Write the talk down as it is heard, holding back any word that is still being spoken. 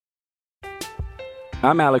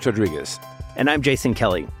I'm Alex Rodriguez. And I'm Jason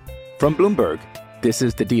Kelly. From Bloomberg, this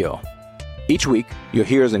is The Deal. Each week, you'll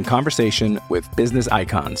hear us in conversation with business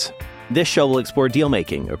icons. This show will explore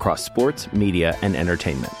deal-making across sports, media, and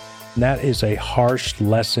entertainment. That is a harsh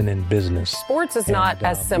lesson in business. Sports is not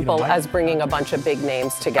as simple as bringing a bunch of big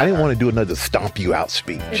names together. I didn't want to do another stomp you out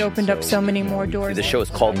speech. It opened up so many more doors. The show is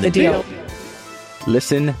called The Deal.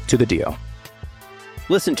 Listen to The Deal.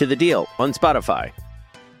 Listen to The Deal on Spotify.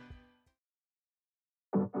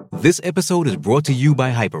 This episode is brought to you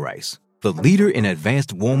by Hyperice, the leader in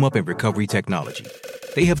advanced warm-up and recovery technology.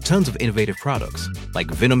 They have tons of innovative products, like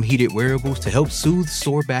Venom-heated wearables to help soothe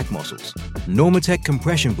sore back muscles, Normatec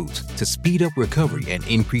compression boots to speed up recovery and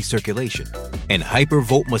increase circulation, and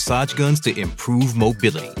Hypervolt massage guns to improve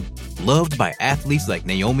mobility. Loved by athletes like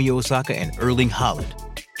Naomi Osaka and Erling Haaland.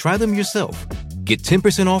 Try them yourself. Get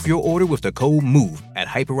 10% off your order with the code MOVE at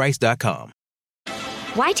Hyperice.com.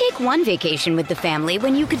 Why take one vacation with the family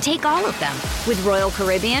when you could take all of them? With Royal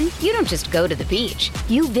Caribbean, you don't just go to the beach.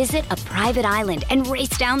 You visit a private island and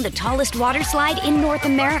race down the tallest water slide in North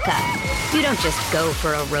America. You don't just go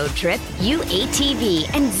for a road trip. You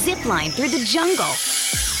ATV and zip line through the jungle.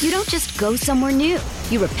 You don't just go somewhere new.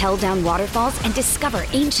 You rappel down waterfalls and discover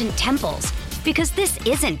ancient temples. Because this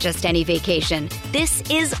isn't just any vacation. This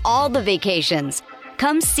is all the vacations.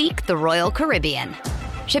 Come seek the Royal Caribbean.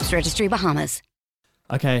 Ships Registry, Bahamas.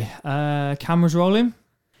 Okay, cameras rolling?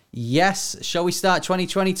 Yes. Shall we start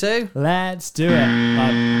 2022? Let's do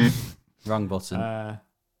it. Wrong button.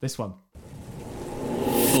 This one.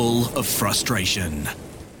 Full of frustration.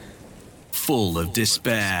 Full of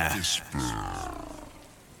despair.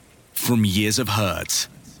 From years of hurt,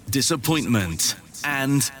 disappointment,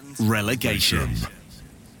 and relegation.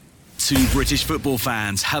 Two British football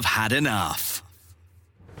fans have had enough.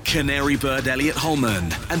 Canary bird Elliot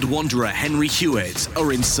Holman and wanderer Henry Hewitt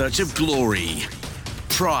are in search of glory,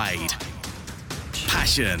 pride,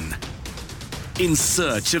 passion, in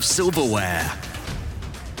search of silverware.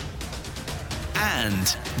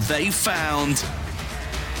 And they found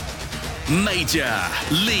Major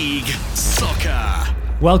League Soccer.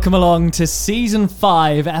 Welcome along to Season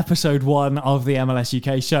 5, Episode 1 of the MLS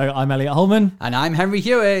UK show. I'm Elliot Holman. And I'm Henry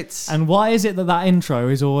Hewitt. And why is it that intro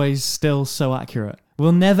is always still so accurate?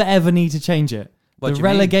 We'll never ever need to change it. What the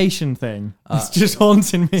relegation thing is just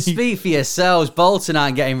haunting me. Speak for yourselves. Bolton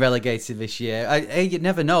aren't getting relegated this year. You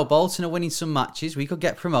never know. Bolton are winning some matches. We could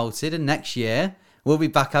get promoted, and next year we'll be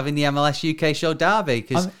back having the MLS UK show derby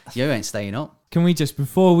because you ain't staying up. Can we just,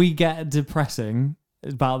 before we get depressing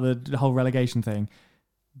about the whole relegation thing,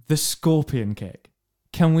 the scorpion kick?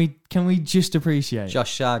 Can we just appreciate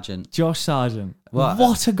Josh Sargent?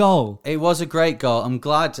 What a goal! It was a great goal. I'm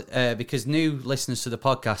glad because new listeners to the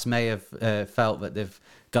podcast may have felt that they've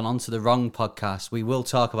gone on to the wrong podcast. We will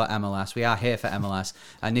talk about MLS. We are here for MLS,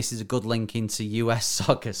 and this is a good link into US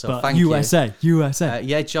soccer. So thank you. USA.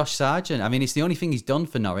 Yeah, Josh Sargent. I mean, it's the only thing he's done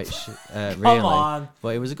for Norwich, really. Come on.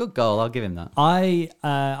 But it was a good goal. I'll give him that.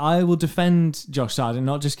 I will defend Josh Sargent,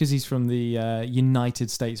 not just because he's from the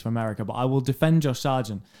United States of America, but I will defend Josh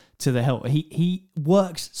Sargent to the hilt. He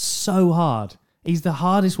works so hard. He's the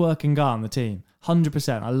hardest working guy on the team.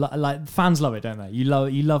 100%. Like fans love it, don't they? You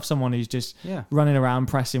love someone who's just running around,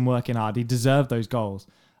 pressing, working hard. He deserved those goals.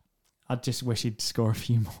 I just wish he'd score a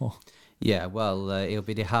few more. Yeah, well, he'll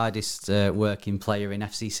be the hardest working player in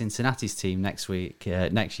FC Cincinnati's team next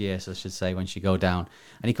year, so I should say, when she go down.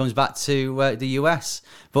 And he comes back to the US.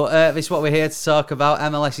 But this is what we're here to talk about.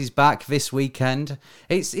 MLS is back this weekend.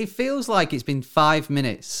 It feels like it's been 5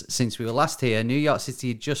 minutes since we were last here. New York City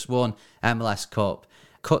had just won MLS Cup.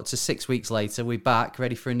 Cut to 6 weeks later, we're back,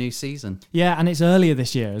 ready for a new season. Yeah, and it's earlier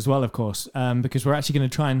this year as well, of course, because we're actually going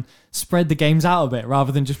to try and spread the games out a bit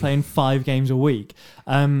rather than just playing 5 games a week.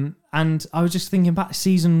 And I was just thinking back,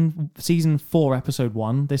 season 4, episode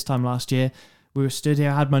 1, this time last year, we were stood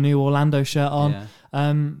here, I had my new Orlando shirt on.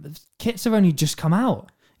 Yeah. Kits have only just come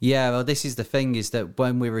out. Yeah, well, this is the thing, is that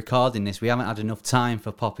when we're recording this, we haven't had enough time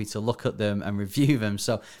for Poppy to look at them and review them.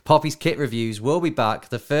 So Poppy's kit reviews will be back.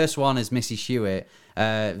 The first one is Mrs. Hewitt.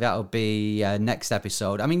 That'll be next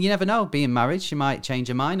episode. I mean, you never know. Being married, she might change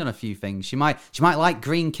her mind on a few things. She might like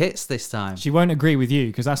green kits this time. She won't agree with you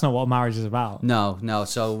because that's not what marriage is about. No.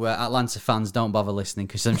 So Atlanta fans, don't bother listening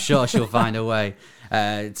because I'm sure she'll find a way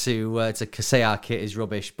to say our kit is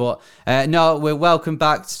rubbish. But no, we're welcome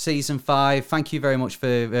back to season 5. Thank you very much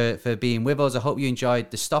for being with us. I hope you enjoyed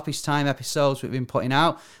the stoppage time episodes we've been putting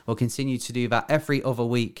out. We'll continue to do that every other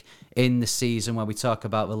week in the season where we talk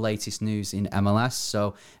about the latest news in MLS.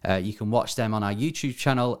 So you can watch them on our YouTube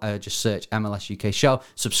channel. Just search MLS UK Show.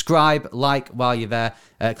 Subscribe, like while you're there.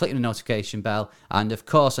 Click on the notification bell. And of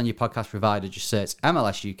course, on your podcast provider, just search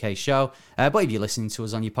MLS UK Show. But if you're listening to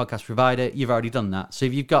us on your podcast provider, you've already done that. So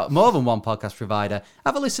if you've got more than one podcast provider,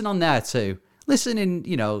 have a listen on there too. Listen in,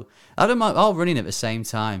 I don't mind, all running at the same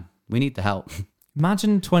time. We need the help.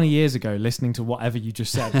 Imagine 20 years ago listening to whatever you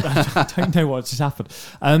just said. I don't know what just happened.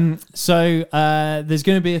 So there's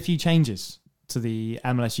going to be a few changes to the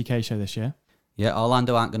MLS UK Show this year. Yeah,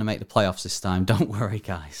 Orlando aren't going to make the playoffs this time. Don't worry,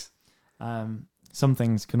 guys. Some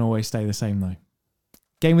things can always stay the same, though.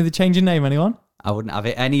 Game with a change in name, anyone? I wouldn't have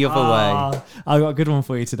it any other way. I got a good one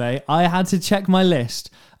for you today. I had to check my list.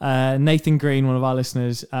 Nathan Green, one of our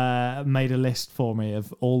listeners, made a list for me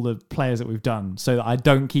of all the players that we've done so that I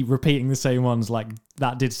don't keep repeating the same ones like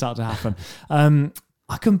that did start to happen.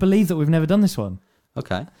 I couldn't believe that we've never done this one.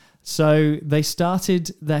 Okay. So they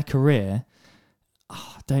started their career.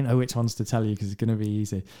 I don't know which ones to tell you because it's going to be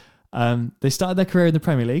easy. They started their career in the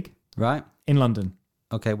Premier League. Right. In London.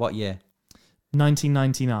 Okay, what year?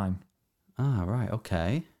 1999. Ah, right,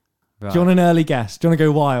 okay. Right. Do you want an early guess? Do you want to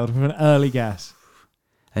go wild with an early guess?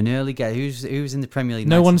 An early guess? Who's in the Premier League?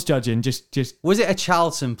 No one's judging. Just. Was it a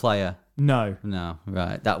Charlton player? No. No,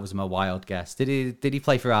 right. That was my wild guess. Did he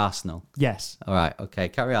play for Arsenal? Yes. All right, okay.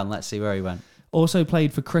 Carry on. Let's see where he went. Also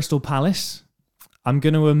played for Crystal Palace. I'm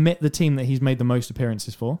going to omit the team that he's made the most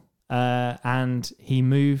appearances for. And he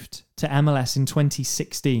moved to MLS in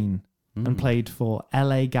 2016 and played for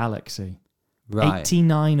LA Galaxy. Right.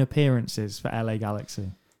 89 appearances for LA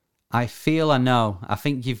Galaxy. I feel I know. I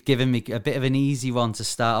think you've given me a bit of an easy one to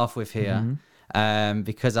start off with here.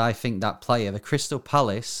 Because I think that player, the Crystal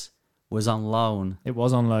Palace, was on loan. It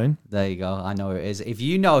was on loan. There you go. I know who it is. If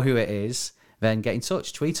you know who it is, then get in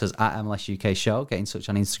touch. Tweet us at MLS UK Show. Get in touch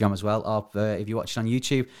on Instagram as well. Or if you're watching on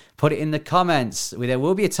YouTube, put it in the comments. There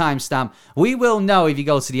will be a timestamp. We will know if you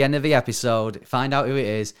go to the end of the episode, find out who it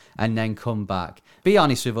is, and then come back. Be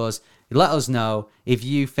honest with us. Let us know if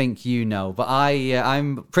you think you know. But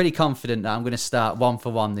I'm pretty confident that I'm going to start 1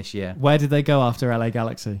 for 1 this year. Where did they go after LA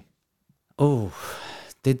Galaxy? Oh,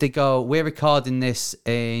 did they go? We're recording this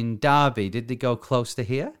in Derby. Did they go close to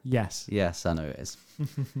here? Yes. Yes, I know it is.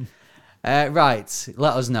 Right,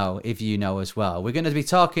 let us know if you know as well. We're going to be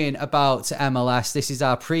talking about MLS. This is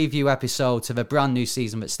our preview episode to the brand new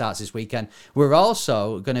season that starts this weekend. We're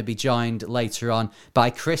also going to be joined later on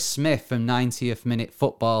by Chris Smith from 90th Minute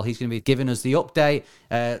Football. He's going to be giving us the update,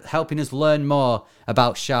 helping us learn more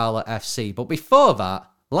about Charlotte FC. But before that,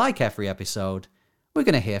 like every episode, we're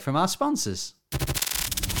going to hear from our sponsors.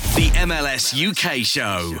 The MLS UK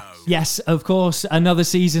Show. Yes, of course, another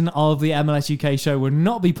season of the MLS UK Show would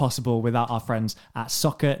not be possible without our friends at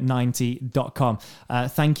soccer90.com.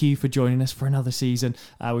 Thank you for joining us for another season.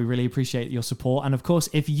 We really appreciate your support. And of course,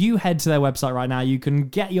 if you head to their website right now, you can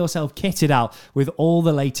get yourself kitted out with all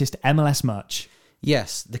the latest MLS merch.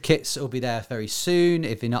 Yes, the kits will be there very soon,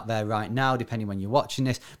 if they're not there right now, depending when you're watching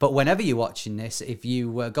this. But whenever you're watching this, if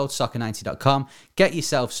you go to soccer90.com, get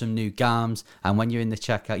yourself some new GAMs. And when you're in the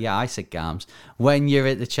checkout, yeah, I said GAMs. When you're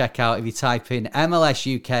at the checkout, if you type in MLS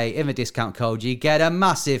UK in the discount code, you get a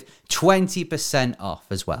massive 20% off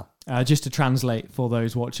as well. Just to translate for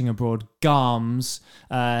those watching abroad, GAMs,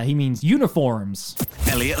 he means uniforms.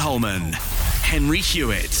 Elliot Holman, Henry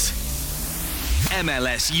Hewitt,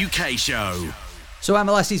 MLS UK Show. So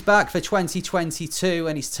MLS is back for 2022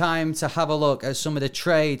 and it's time to have a look at some of the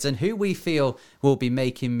trades and who we feel will be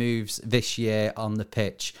making moves this year on the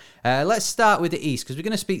pitch. Let's start with the East because we're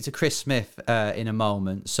going to speak to Chris Smith in a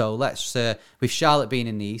moment. So let's, with Charlotte being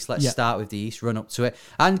in the East, let's start with the East, run up to it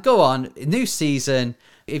and go on. New season.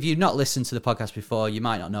 If you've not listened to the podcast before, you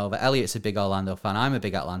might not know, but Elliot's a big Orlando fan. I'm a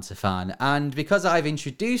big Atlanta fan. And because I've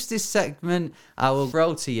introduced this segment, I will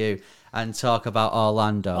throw to you and talk about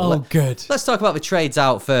Orlando. Oh, good. Let's talk about the trades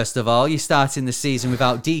out first of all. You're starting the season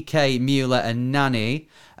without DK, Mueller and Nani.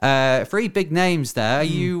 3 big names there.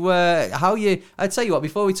 I'd tell you what,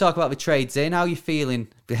 before we talk about the trades in, how are you feeling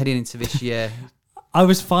heading into this year? I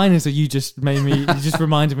was fine until you just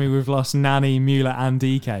reminded me we've lost Nani, Mueller and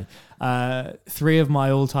DK. 3 of my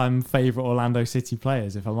all-time favourite Orlando City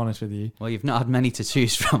players, if I'm honest with you. Well, you've not had many to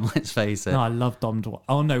choose from, let's face it. No, I love Dom Dwyer.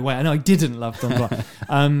 Oh, no, wait. No, I didn't love Dom Dwyer.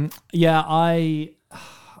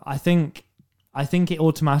 I think it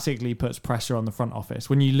automatically puts pressure on the front office.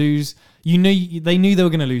 When you lose, they knew they were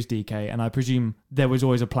going to lose DK, and I presume there was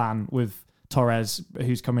always a plan with Torres,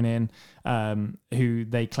 who's coming in, who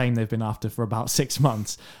they claim they've been after for about 6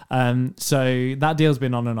 months. So that deal's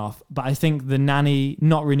been on and off. But I think the Nani,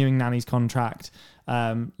 not renewing Nani's contract,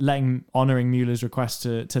 honouring Mueller's request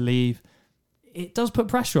to leave, it does put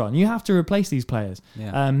pressure on. You have to replace these players.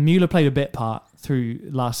 Yeah. Müller played a bit part through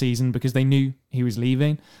last season because they knew he was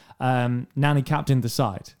leaving. Nani captained the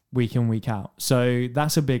side week in, week out. So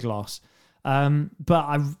that's a big loss.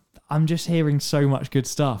 But I'm just hearing so much good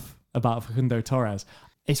stuff about Facundo Torres.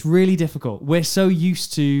 It's really difficult. We're so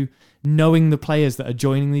used to knowing the players that are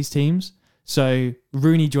joining these teams. So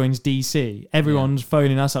Rooney joins DC. Everyone's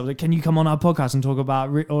phoning us up like, "Can you come on our podcast and talk about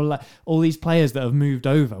all these players that have moved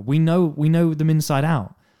over?" We know them inside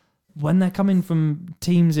out. When they're coming from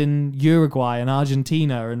teams in Uruguay and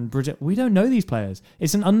Argentina and Brazil, we don't know these players.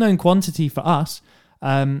 It's an unknown quantity for us.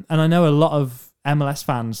 And I know a lot of MLS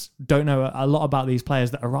fans don't know a lot about these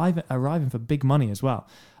players that arriving for big money as well.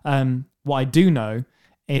 What I do know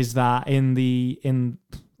is that in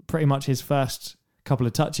pretty much his first couple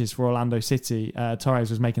of touches for Orlando City, Torres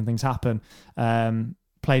was making things happen.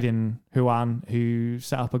 Played in Juan, who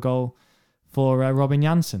set up a goal for Robin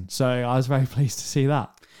Janssen. So I was very pleased to see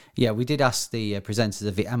that. Yeah, we did ask the presenters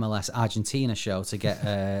of the MLS Argentina show to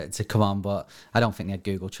get to come on, but I don't think they had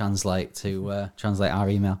Google Translate to translate our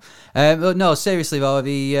email. But no, seriously though,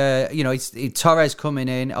 Torres coming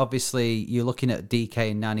in. Obviously, you're looking at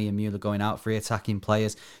DK and Nani and Müller going out, free attacking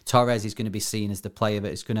players. Torres is going to be seen as the player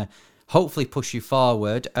that is going to hopefully push you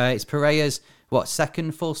forward. It's Pereira's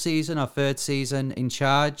second full season or third season in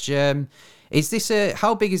charge. Is this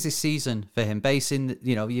how big is this season for him? Basing,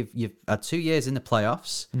 you've had 2 years in the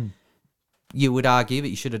playoffs. You would argue that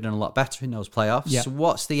you should have done a lot better in those playoffs. Yeah. So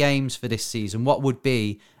what's the aims for this season? What would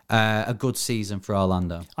be a good season for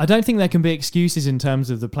Orlando? I don't think there can be excuses in terms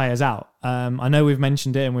of the players out. I know we've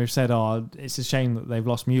mentioned it and we've said, it's a shame that they've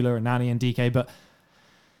lost Müller and Nani and DK, but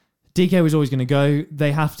DK was always going to go.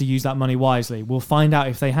 They have to use that money wisely. We'll find out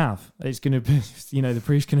if they have. It's going to be, the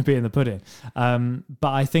proof's going to be in the pudding. But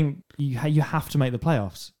I think you have to make the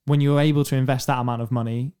playoffs. When you're able to invest that amount of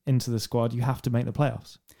money into the squad, you have to make the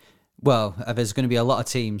playoffs. Well, there's going to be a lot of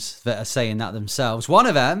teams that are saying that themselves. One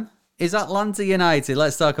of them is Atlanta United.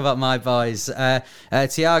 Let's talk about my boys.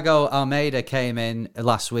 Thiago Almeida came in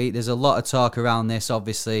last week. There's a lot of talk around this,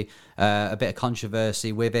 obviously. A bit of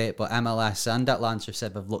controversy with it, but MLS and Atlanta have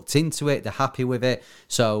said they've looked into it. They're happy with it.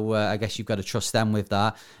 So I guess you've got to trust them with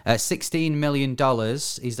that. $16 million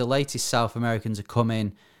is the latest South American to come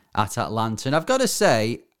in at Atlanta. And I've got to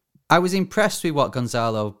say, I was impressed with what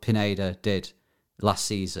Gonzalo Pineda did last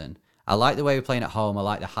season. I like the way we're playing at home. I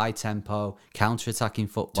like the high tempo, counter-attacking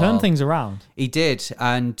football. Turn things around. He did.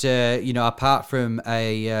 And, apart from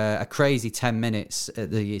a crazy 10 minutes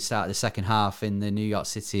at the start of the second half in the New York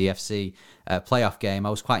City FC playoff game, I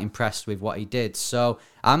was quite impressed with what he did. So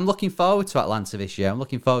I'm looking forward to Atlanta this year. I'm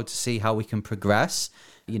looking forward to see how we can progress.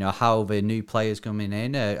 How the new players coming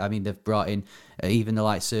in. They've brought in even the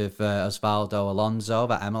likes of Osvaldo Alonso,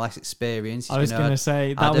 that MLS experience. I was going to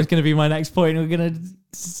say, that was going to be my next point. We're going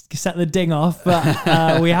to set the ding off,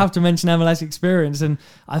 but we have to mention MLS experience. And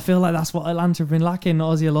I feel like that's what Atlanta have been lacking.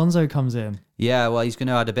 Ozzy Alonso comes in. Yeah, well, he's going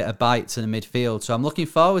to add a bit of bite to the midfield. So I'm looking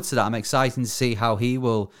forward to that. I'm excited to see how he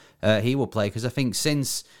will play, because I think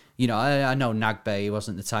since... I know Nagbe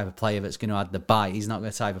wasn't the type of player that's going to add the bite. He's not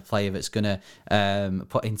the type of player that's going to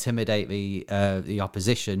intimidate the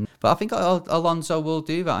opposition. But I think Alonso will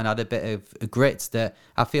do that and add a bit of grit that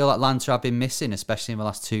I feel Atlanta have been missing, especially in the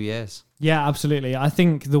last 2 years. Yeah, absolutely. I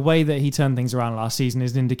think the way that he turned things around last season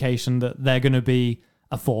is an indication that they're going to be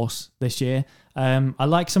a force this year. I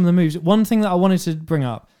like some of the moves. One thing that I wanted to bring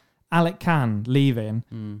up, Alec Can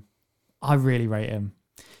leaving, I really rate him.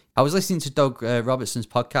 I was listening to Doug Robertson's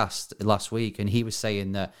podcast last week, and he was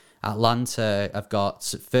saying that Atlanta have got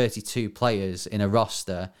 32 players in a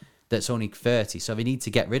roster that's only 30, so they need to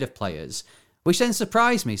get rid of players, which then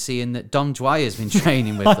surprised me, seeing that Don Dwyer's been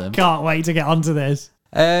training with them. I can't wait to get onto this.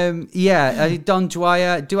 Don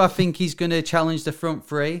Dwyer, do I think he's going to challenge the front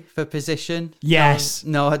three for position? Yes.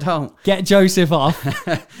 No, I don't. Get Joseph off.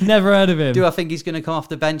 Never heard of him. Do I think he's going to come off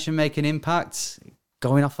the bench and make an impact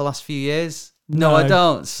going off the last few years? No, I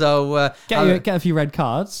don't. So get a few red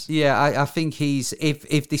cards. Yeah, I think he's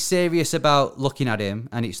if they're serious about looking at him,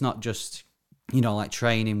 and it's not just like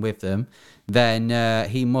training with them, then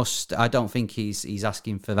he must. I don't think he's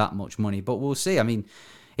asking for that much money, but we'll see. I mean,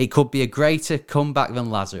 it could be a greater comeback than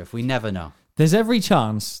Lazarus. We never know. There's every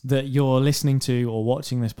chance that you're listening to or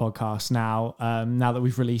watching this podcast now. Now that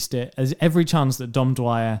we've released it, there's every chance that Dom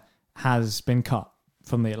Dwyer has been cut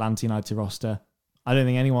from the Atlanta United roster. I don't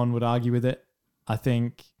think anyone would argue with it. I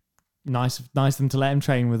think nice of them to let him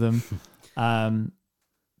train with them.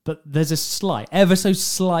 But there's a ever so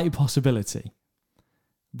slight possibility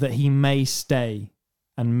that he may stay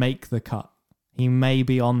and make the cut. He may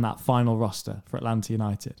be on that final roster for Atlanta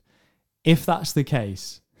United. If that's the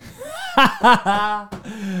case,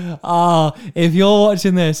 If you're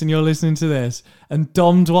watching this and you're listening to this and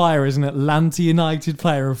Dom Dwyer is an Atlanta United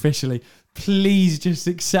player officially, please just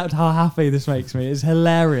accept how happy this makes me. It's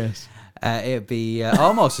hilarious. It'd be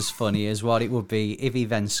almost as funny as what it would be if he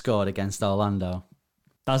then scored against Orlando.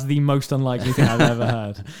 That's the most unlikely thing I've ever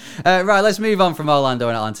heard. Right, let's move on from Orlando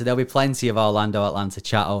and Atlanta. There'll be plenty of Orlando-Atlanta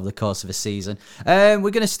chat over the course of a season. We're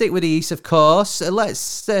going to stick with the East, of course. I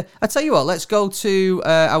tell you what, let's go to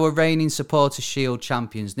our reigning Supporters' Shield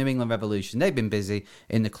champions, New England Revolution. They've been busy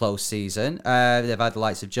in the close season. They've had the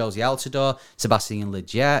likes of Jozy Altidore, Sebastian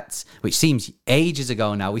Lletget, which seems ages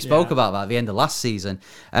ago now. We spoke about that at the end of last season.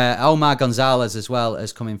 Omar Gonzalez as well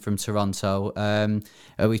as coming from Toronto.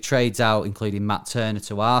 We trades out, including Matt Turner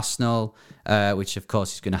to Arsenal, which of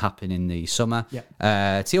course is going to happen in the summer.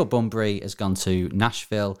 Teal Bunbury has gone to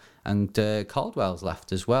Nashville, and Caldwell's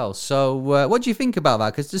left as well. So what do you think about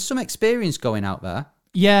that? Because there's some experience going out there.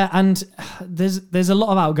 Yeah, and there's a lot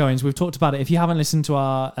of outgoings. We've talked about it. If you haven't listened to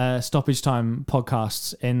our stoppage time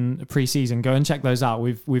podcasts in pre-season, go and check those out.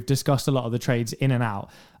 We've discussed a lot of the trades in and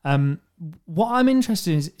out. What I'm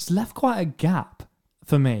interested in is it's left quite a gap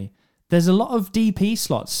for me. There's a lot of DP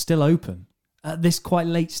slots still open at this quite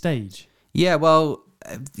late stage. Yeah, well,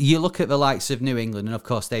 you look at the likes of New England, and of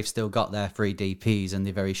course they've still got their 3 DPs and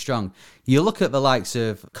they're very strong. You look at the likes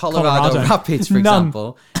of Colorado Rapids, for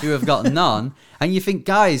example, who have got none, and you think,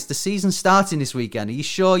 guys, the season's starting this weekend. Are you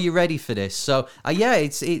sure you're ready for this? So,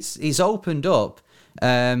 it's opened up,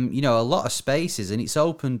 a lot of spaces, and it's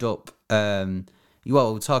opened up.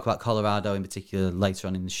 We'll talk about Colorado in particular later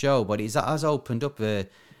on in the show, but it has opened up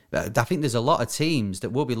I think there's a lot of teams that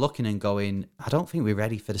will be looking and going, I don't think we're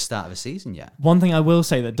ready for the start of a season yet. One thing I will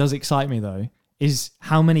say that does excite me, though, is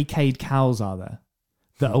how many Cade Cowles are there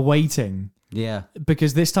that are waiting? Yeah.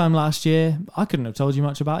 Because this time last year, I couldn't have told you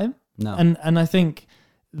much about him. No. And I think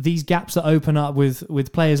these gaps that open up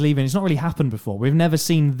with players leaving, it's not really happened before. We've never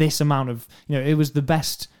seen this amount of, it was the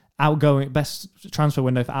best transfer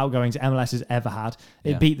window for outgoings MLS has ever had.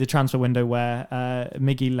 It beat the transfer window where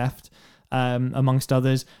Miggy left. Amongst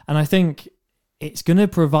others, and I think it's going to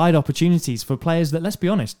provide opportunities for players that, let's be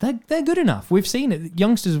honest, they're good enough. We've seen it.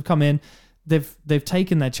 Youngsters have come in, they've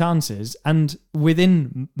taken their chances, and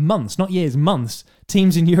within months, not years, months,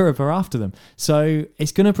 teams in Europe are after them. So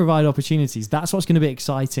it's going to provide opportunities. That's what's going to be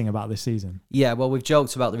exciting about this season. Yeah, well, we've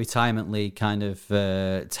joked about the retirement league kind of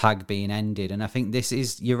tag being ended, and I think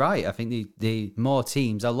you're right. I think the more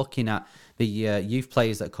teams are looking at the youth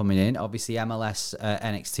players that are coming in. Obviously, MLS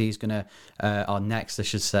NXT is going to, or next, I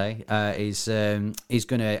should say, is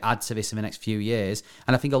going to add to this in the next few years.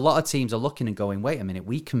 And I think a lot of teams are looking and going, wait a minute,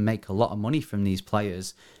 we can make a lot of money from these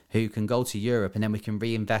players who can go to Europe, and then we can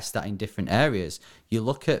reinvest that in different areas. You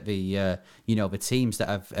look at the teams that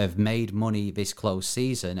have made money this close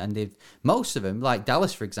season, and most of them, like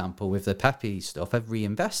Dallas, for example, with the Pepe stuff, have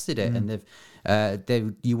reinvested it,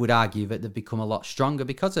 and you would argue that they've become a lot stronger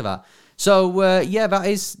because of that. So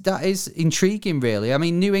that is intriguing, really. I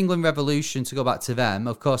mean, New England Revolution, to go back to them,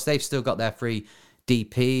 of course, they've still got their 3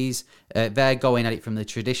 DPs. They're going at it from the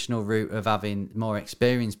traditional route of having more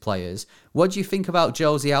experienced players. What do you think about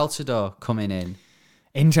Jozy Altidore coming in?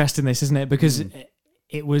 Interesting, this, isn't it? Because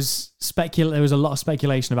it was there was a lot of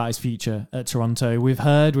speculation about his future at Toronto. We've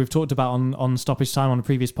talked about on Stoppage Time on a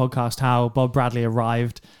previous podcast how Bob Bradley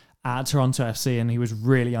arrived at Toronto FC and he was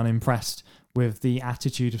really unimpressed with the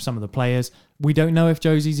attitude of some of the players. We don't know if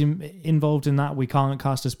Jozy's involved in that. We can't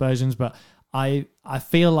cast aspersions, but I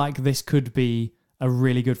feel like this could be a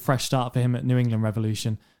really good fresh start for him at New England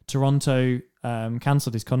Revolution. Toronto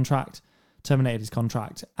cancelled his contract, terminated his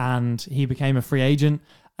contract, and he became a free agent.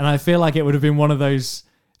 And I feel like it would have been one of those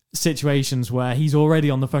situations where he's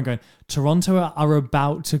already on the phone going, Toronto are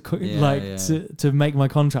about to make my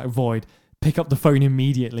contract void. Pick up the phone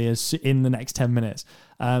immediately in the next 10 minutes.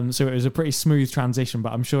 So it was a pretty smooth transition,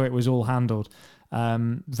 but I'm sure it was all handled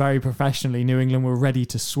very professionally. New England were ready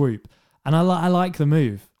to swoop. And I like the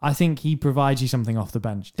move. I think he provides you something off the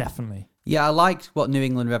bench, definitely. Yeah, I liked what New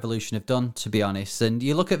England Revolution have done, to be honest. And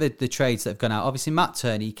you look at the trades that have gone out. Obviously, Matt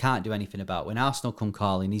Turner, you can't do anything about. When Arsenal come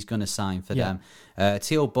calling, he's going to sign for them.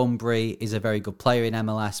 Teal Bunbury is a very good player in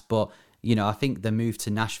MLS, but I think the move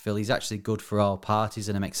to Nashville is actually good for all parties,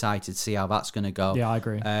 and I'm excited to see how that's going to go. Yeah, I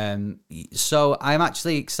agree. So I'm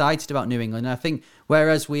actually excited about New England. And I think,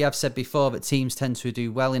 whereas we have said before that teams tend to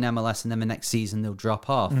do well in MLS and then the next season they'll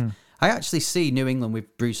drop off, I actually see New England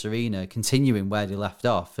with Bruce Arena continuing where they left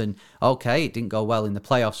off. And okay, it didn't go well in the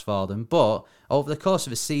playoffs for them, but over the course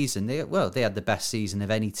of a season, they had the best season of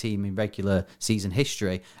any team in regular season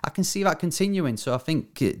history. I can see that continuing. So I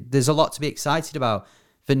think there's a lot to be excited about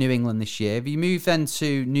for New England this year. If you move then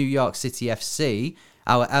to New York City FC,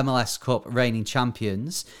 our MLS Cup reigning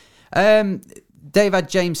champions, they've had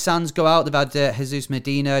James Sands go out. They've had Jesus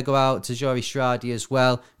Medina go out, Tajori Shradi as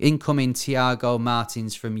well. Incoming Thiago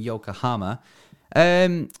Martins from Yokohama.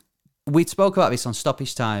 We spoke about this on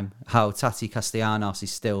Stoppage Time, how Tati Castellanos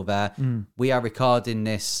is still there. We are recording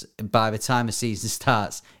this. By the time the season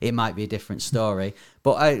starts, it might be a different story.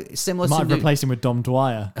 But similar might to... replace him with Dom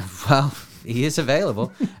Dwyer. Well, he is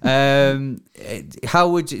available. Do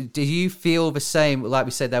you feel the same, like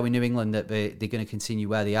we said there with New England, that they're going to continue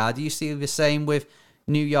where they are? Do you see the same with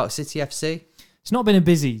New York City FC? It's not been a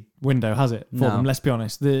busy window, has it, for No. them? Let's be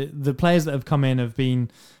honest. The players that have come in have been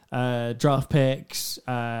draft picks,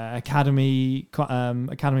 academy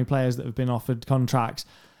players that have been offered contracts.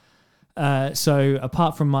 So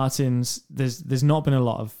apart from Martins, there's not been a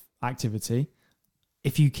lot of activity.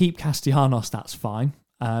 If you keep Castellanos, that's fine.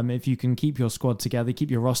 If you can keep your squad together, keep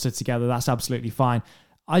your roster together, that's absolutely fine.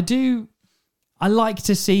 I like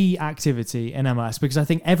to see activity in MLS because I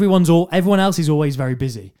think everyone else is always very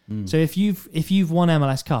busy. So if you've won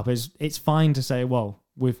MLS Cup, it's fine to say, well,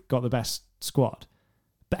 we've got the best squad.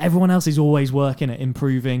 But everyone else is always working at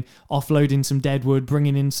improving, offloading some deadwood,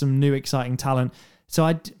 bringing in some new exciting talent. So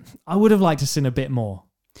I would have liked to see a bit more.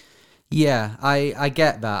 Yeah, I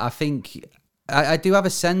get that. I think I do have a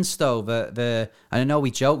sense though that and I know we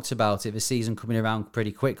joked about it, the season coming around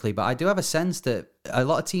pretty quickly, but I do have a sense that a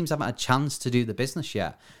lot of teams haven't had a chance to do the business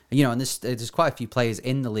yet. You know, and there's quite a few players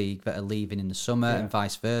in the league that are leaving in the summer and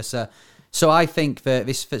vice versa. So I think that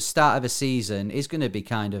this start of the season is going to be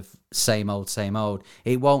kind of same old, same old.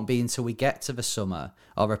 It won't be until we get to the summer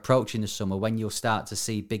or approaching the summer when you'll start to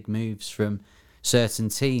see big moves from certain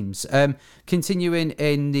teams. Continuing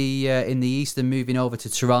in the East and moving over to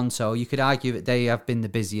Toronto, you could argue that they have been the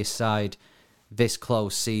busiest side this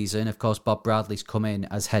close season. Of course, Bob Bradley's come in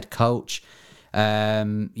as head coach.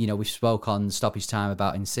 We spoke on Stoppage Time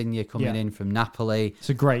about Insigne coming in from Napoli. It's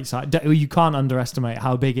a great side. You can't underestimate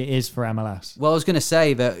how big it is for MLS. Well, I was going to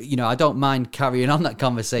say that, I don't mind carrying on that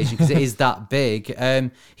conversation because it is that big.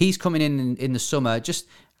 He's coming in the summer. Just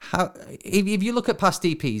how, if you look at past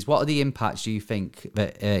DPs, what are the impacts do you think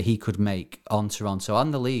that he could make on Toronto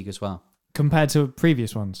and the league as well? Compared to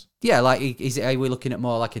previous ones? Yeah, like, are we looking at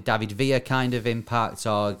more like a David Villa kind of impact,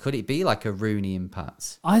 or could it be like a Rooney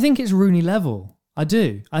impact? I think it's Rooney level. I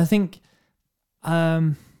do. I think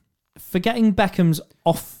forgetting Beckham's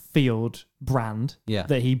off-field brand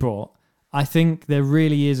that he brought, I think there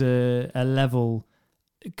really is a level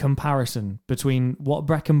comparison between what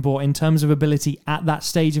Beckham brought in terms of ability at that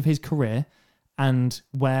stage of his career and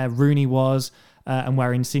where Rooney was and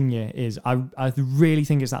where Insigne is. I really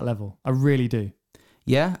think it's that level. I really do.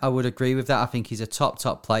 Yeah, I would agree with that. I think he's a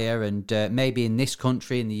top player, and maybe in this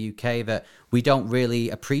country, in the UK, that we don't really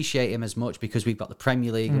appreciate him as much because we've got the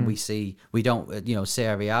Premier League and we don't,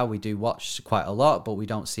 Serie A, we do watch quite a lot, but we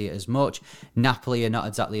don't see it as much. Napoli are not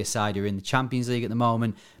exactly a side who are in the Champions League at the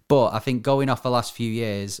moment, but I think going off the last few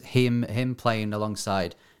years, him playing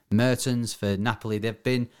alongside Mertens for Napoli, they've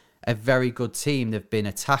been a very good team. They've been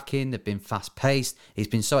attacking, they've been fast-paced. It's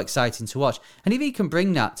been so exciting to watch. And if he can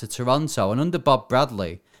bring that to Toronto, and under Bob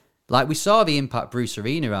Bradley, like we saw the impact Bruce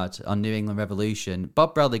Arena had on New England Revolution,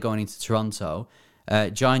 Bob Bradley going into Toronto,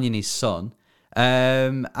 joining his son,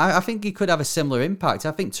 I think he could have a similar impact.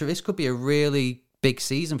 I think this could be a really big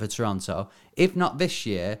season for Toronto. If not this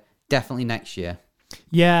year, definitely next year.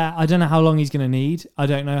 Yeah, I don't know how long he's going to need. I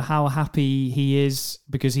don't know how happy he is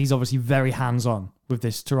because he's obviously very hands-on with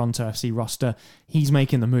this Toronto FC roster. He's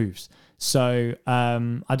making the moves. So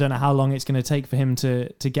I don't know how long it's going to take for him to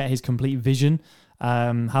get his complete vision,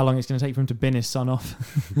 how long it's going to take for him to bin his son off.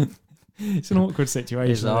 It's an awkward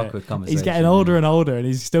situation. It's an awkward conversation. He's getting older and older and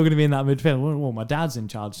he's still going to be in that midfield. Well, my dad's in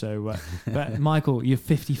charge, so... but Michael, you're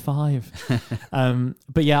 55.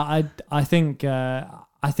 But yeah, I think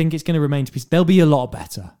it's going to remain to be... They'll be a lot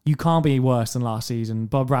better. You can't be worse than last season.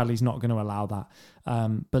 Bob Bradley's not going to allow that.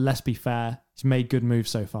 But let's be fair. He's made good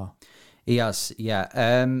moves so far. He has, yeah.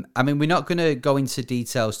 I mean, we're not going to go into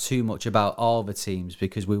details too much about all the teams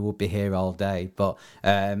because we will be here all day. But,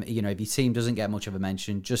 if your team doesn't get much of a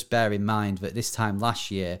mention, just bear in mind that this time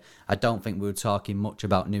last year, I don't think we were talking much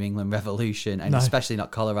about New England Revolution and especially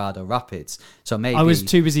not Colorado Rapids. So maybe... I was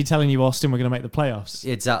too busy telling you Austin were going to make the playoffs.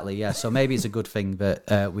 Exactly, yeah. So maybe it's a good thing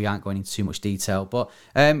that we aren't going into too much detail. But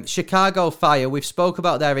Chicago Fire, we've spoke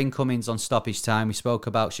about their incomings on Stoppage Time. We spoke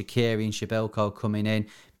about Shaqiri and Shabilko coming in.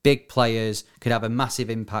 Big players, could have a massive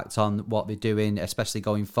impact on what they're doing, especially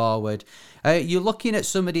going forward. You're looking at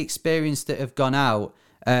some of the experience that have gone out.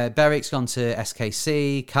 Berwick's gone to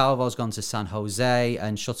SKC, Calvo's gone to San Jose,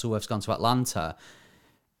 and Shuttleworth's gone to Atlanta.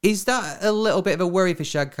 Is that a little bit of a worry for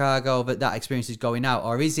Chicago that experience is going out,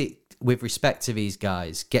 or is it with respect to these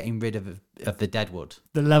guys getting rid of the deadwood?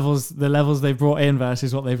 The levels they've brought in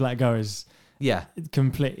versus what they've let go is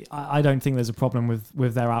complete. I don't think there's a problem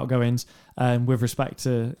with their outgoings. With respect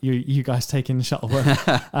to you guys taking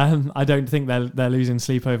Shuttleworth, I don't think they're losing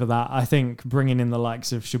sleep over that. I think bringing in the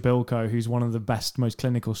likes of Shabilko, who's one of the best, most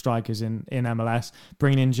clinical strikers in MLS,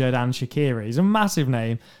 bringing in Xherdan Shaqiri, he's a massive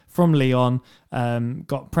name from Lyon,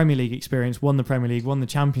 got Premier League experience, won the Premier League, won the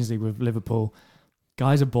Champions League with Liverpool.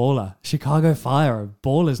 Guy's a baller. Chicago Fire are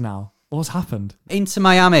ballers now. What's happened? Into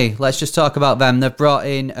Miami, let's just talk about them. They've brought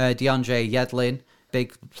in DeAndre Yedlin,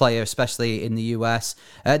 big player, especially in the US.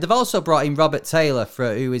 They've also brought in Robert Taylor,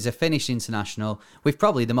 who is a Finnish international with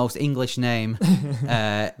probably the most English name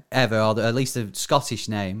ever, or at least a Scottish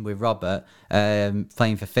name with Robert,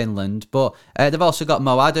 playing for Finland. But they've also got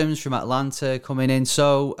Mo Adams from Atlanta coming in.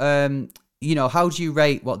 So, how do you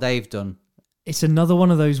rate what they've done? It's another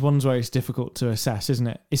one of those ones where it's difficult to assess, isn't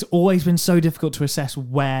it? It's always been so difficult to assess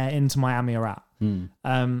where Inter Miami are at.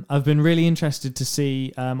 I've been really interested to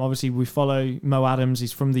see, obviously we follow Mo Adams,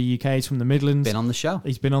 he's from the UK, he's from the Midlands. Been on the show.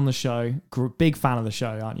 He's been on the show. Big fan of the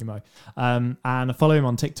show, aren't you, Mo? And I follow him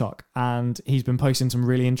on TikTok, and he's been posting some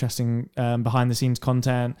really interesting behind the scenes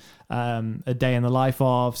content, a day in the life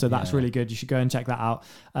of, so that's really good. You should go and check that out.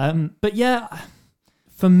 But yeah,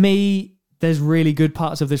 for me, there's really good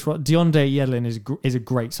parts of this. DeAndre Yedlin is a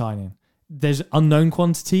great signing. There's unknown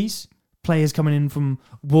quantities. Players coming in from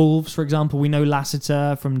Wolves, for example. We know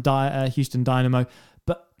Lassiter from Houston Dynamo.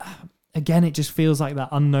 But again, it just feels like that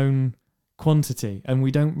unknown quantity. And we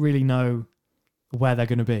don't really know where they're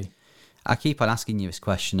going to be. I keep on asking you this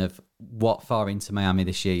question of what for Inter Miami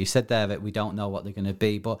this year. You said there that we don't know what they're going to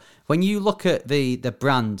be. But when you look at the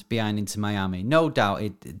brand behind Inter Miami, no doubt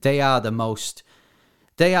they are the most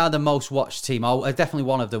watched team, or definitely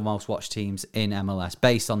one of the most watched teams in MLS,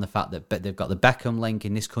 based on the fact that they've got the Beckham link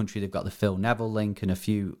in this country, they've got the Phil Neville link, and a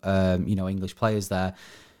few English players there.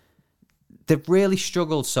 They've really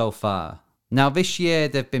struggled so far. Now this year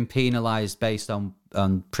they've been penalised based on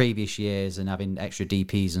previous years and having extra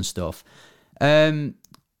DPs and stuff.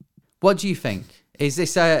 What do you think? Is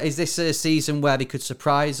this a season where they could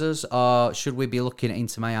surprise us, or should we be looking at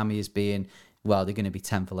Inter Miami as being, well, they're going to be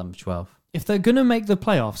 10th, 11th, 12th? If they're going to make the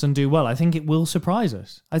playoffs and do well, I think it will surprise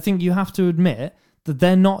us. I think you have to admit that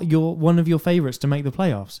they're not one of your favourites to make the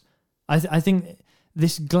playoffs. I think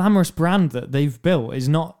this glamorous brand that they've built is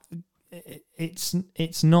not.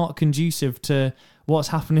 It's not conducive to what's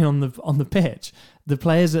happening on the pitch. The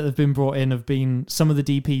players that have been brought in have been, some of the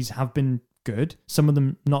DPs have been good, some of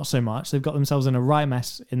them not so much. They've got themselves in a right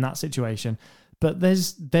mess in that situation. But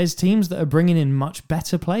there's teams that are bringing in much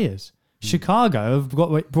better players. Chicago have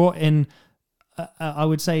brought in, I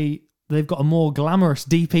would say, they've got a more glamorous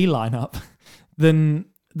DP lineup than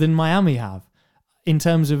Miami have in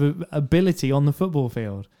terms of ability on the football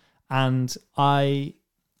field, and I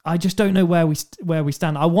just don't know where we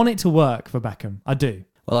stand. I want it to work for Beckham. I do.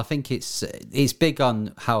 Well, I think it's big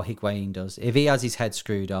on how Higuain does. If he has his head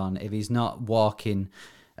screwed on, if he's not walking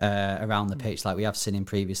around the pitch like we have seen him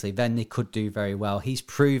previously, then they could do very well. He's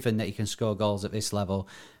proven that he can score goals at this level.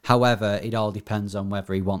 However, it all depends on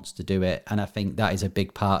whether he wants to do it, and I think that is a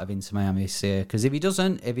big part of Inter Miami this year. Because if he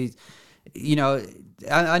doesn't,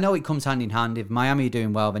 I know it comes hand in hand. If Miami are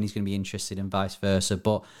doing well, then he's going to be interested, and vice versa.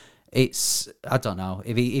 But I don't know,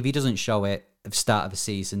 if he doesn't show it at the start of the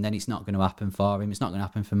season, then it's not going to happen for him. It's not going to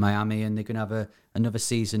happen for Miami, and they're going to have another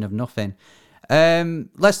season of nothing.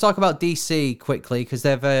 Let's talk about DC quickly, because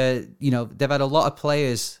they've had a lot of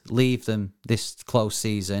players leave them this close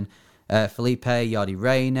season. Felipe, Jordi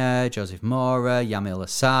Reyna, Joseph Mora, Yamil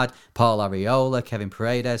Assad, Paul Arriola, Kevin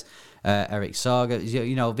Paredes, Eric Sorga.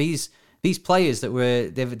 These players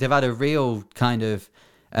that they've had a real kind of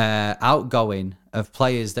outgoing of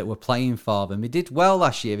players that were playing for them. They did well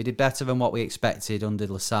last year. They did better than what we expected under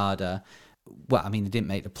Losada. Well, I mean, they didn't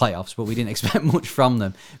make the playoffs, but we didn't expect much from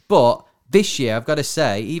them. But this year, I've got to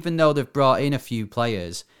say, even though they've brought in a few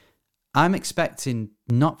players, I'm expecting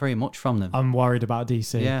not very much from them. I'm worried about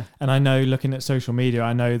DC. Yeah. And I know, looking at social media,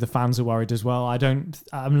 I know the fans are worried as well.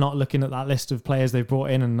 I'm not looking at that list of players they've brought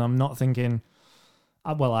in, and I'm not thinking,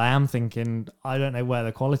 well, I am thinking, I don't know where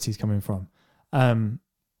the quality's coming from.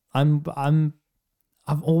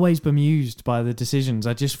 I've always bemused by the decisions.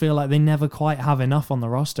 I just feel like they never quite have enough on the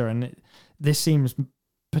roster, and this seems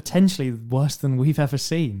potentially worse than we've ever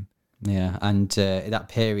seen. Yeah, and that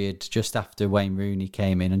period just after Wayne Rooney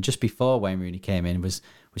came in and just before Wayne Rooney came in was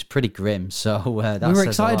pretty grim. So that we were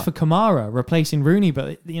excited for Kamara replacing Rooney,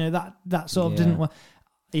 but that sort of didn't work.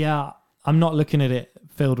 Yeah, I'm not looking at it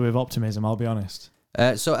filled with optimism, I'll be honest.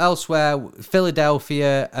 So elsewhere,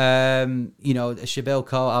 Philadelphia,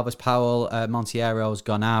 Shabilko, Albus Powell, Montiero's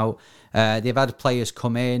gone out. They've had players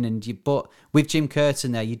come in, but with Jim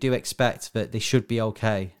Curtin there, you do expect that they should be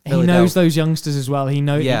okay. He knows those youngsters as well. You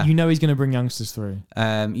know he's going to bring youngsters through.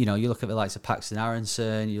 You look at the likes of Paxton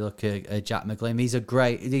Aronson, you look at Jack McGlynn.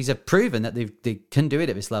 These are proven that they can do it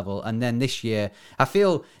at this level. And then this year, I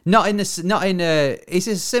feel it's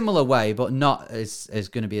a similar way, but not as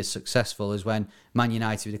going to be as successful as when Man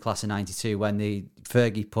United with the class of '92, when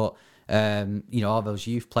Fergie put all those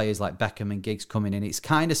youth players like Beckham and Giggs coming in. It's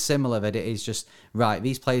kind of similar, that it is just, right,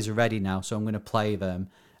 these players are ready now, so I'm going to play them.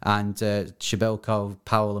 And Shabilko,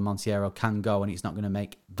 Powell and Montiero can go, and it's not going to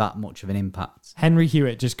make that much of an impact. Henry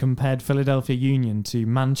Hewitt just compared Philadelphia Union to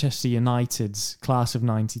Manchester United's class of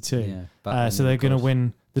 '92. Yeah, so they're going to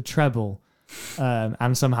win the treble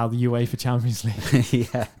and somehow the UEFA Champions League.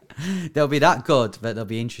 Yeah. They'll be that good that they'll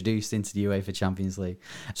be introduced into the UEFA Champions League.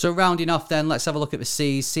 So rounding off then, let's have a look at the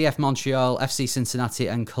C's. CF Montreal, FC Cincinnati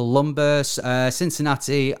and Columbus.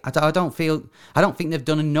 Cincinnati, I don't think they've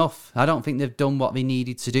done enough. I don't think they've done what they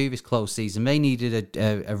needed to do this close season. They needed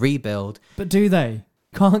a rebuild. But do they?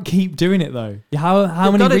 Can't keep doing it though.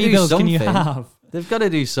 How many rebuilds can you have? They've got to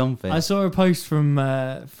do something. I saw a post from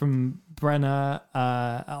Brenner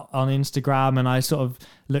on Instagram, and I sort of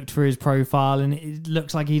looked through his profile, and it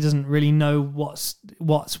looks like he doesn't really know what's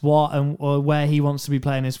what and or where he wants to be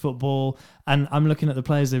playing his football. And I'm looking at the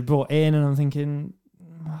players they've brought in, and I'm thinking,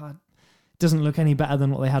 it doesn't look any better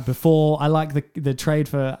than what they had before. I like the trade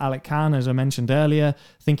for Alec Khan, as I mentioned earlier.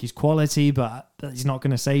 I think he's quality, but he's not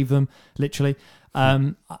going to save them, literally.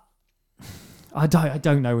 I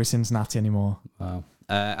don't know with Cincinnati anymore. Wow.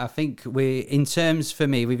 I think in terms, for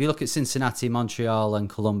me, if you look at Cincinnati, Montreal and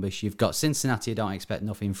Columbus, you've got Cincinnati I don't expect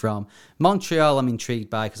nothing from. Montreal I'm intrigued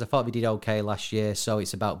by because I thought they did okay last year, so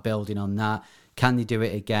it's about building on that. Can they do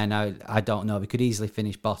it again? I don't know. They could easily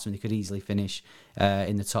finish bottom. They could easily finish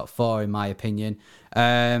in the top four, in my opinion.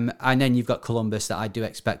 And then you've got Columbus that I do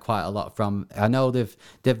expect quite a lot from. I know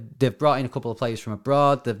they've brought in a couple of players from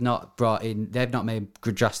abroad. They've not made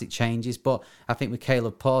drastic changes, but I think with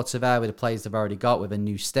Caleb Porter there, with the players they've already got, with a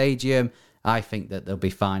new stadium, I think that they'll be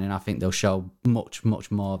fine, and I think they'll show much, much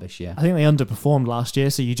more this year. I think they underperformed last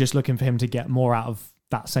year, so you're just looking for him to get more out of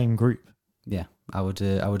that same group. Yeah, I would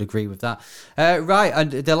agree with that. Right,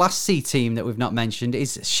 and the last C team that we've not mentioned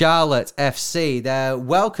is Charlotte FC. They're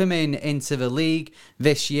welcoming into the league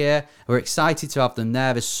this year. We're excited to have them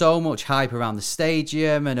there. There's so much hype around the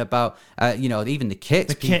stadium and about, even the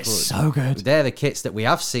kits. The kit's so good. They're the kits that we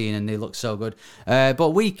have seen, and they look so good.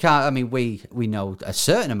 But we can't, we know a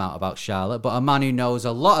certain amount about Charlotte, but a man who knows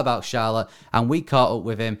a lot about Charlotte, and we caught up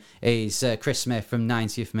with him, is Chris Smith from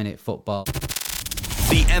 90th Minute Football.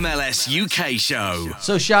 The MLS UK show.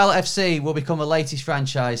 So Charlotte FC will become the latest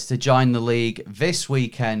franchise to join the league this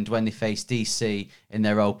weekend when they face DC in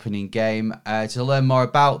their opening game. To learn more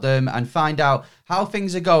about them and find out how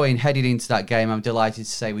things are going headed into that game, I'm delighted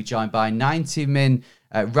to say we're joined by 90 Min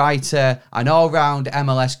writer and all-round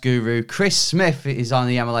MLS guru. Chris Smith is on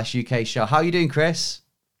the MLS UK show. How are you doing, Chris?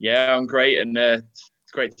 Yeah, I'm great, and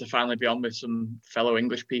it's great to finally be on with some fellow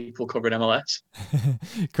English people covering MLS.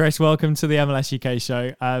 Chris, welcome to the MLS UK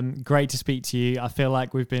show. Great to speak to you. I feel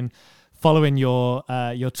like we've been following your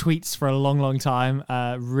tweets for a long, long time.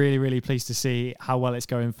 Really, really pleased to see how well it's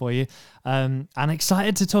going for you. And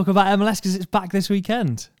excited to talk about MLS because it's back this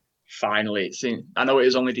weekend. Finally, I know it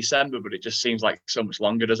is only December, but it just seems like so much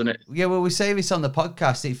longer, doesn't it? Yeah, well, we say this on the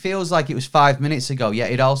podcast. It feels like it was 5 minutes ago,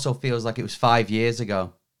 yet it also feels like it was 5 years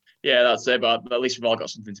ago. Yeah, that's it. But at least we've all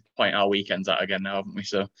got something to point our weekends at again now, haven't we?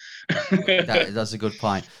 So that's a good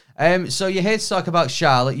point. So you're here to talk about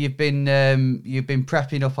Charlotte. You've been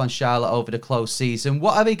prepping up on Charlotte over the close season.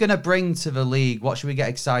 What are they going to bring to the league? What should we get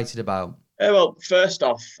excited about? Well, first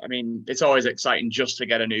off, I mean, it's always exciting just to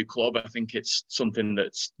get a new club. I think it's something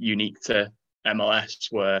that's unique to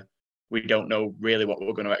MLS where we don't know really what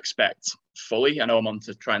we're going to expect fully. I know I'm on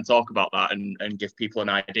to try and talk about that and give people an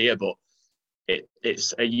idea, but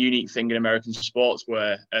it's a unique thing in American sports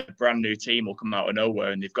where a brand new team will come out of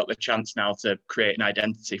nowhere and they've got the chance now to create an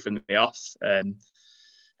identity from the off.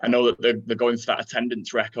 I know that they're going for that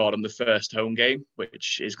attendance record on the first home game,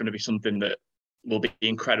 which is going to be something that will be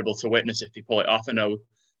incredible to witness if they pull it off. I know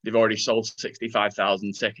they've already sold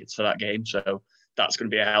 65,000 tickets for that game, so that's going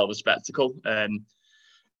to be a hell of a spectacle. And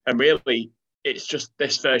really, it's just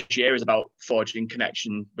this first year is about forging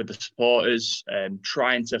connection with the supporters and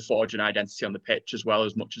trying to forge an identity on the pitch as well,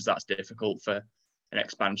 as much as that's difficult for an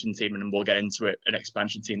expansion team. And we'll get into it, an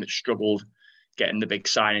expansion team that struggled getting the big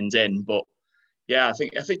signings in. But yeah, I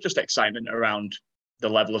think just excitement around the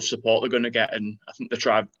level of support they're going to get. And I think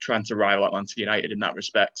they're trying to rival Atlanta United in that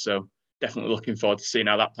respect. So definitely looking forward to seeing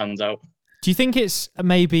how that pans out. Do you think it's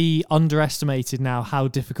maybe underestimated now how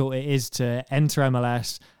difficult it is to enter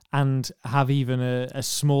MLS and have even a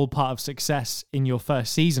small part of success in your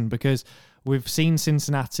first season? Because we've seen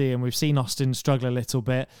Cincinnati and we've seen Austin struggle a little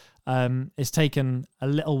bit. It's taken a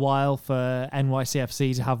little while for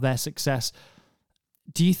NYCFC to have their success.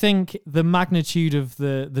 Do you think the magnitude of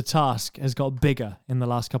the task has got bigger in the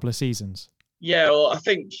last couple of seasons? Yeah, well, I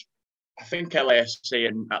think LAFC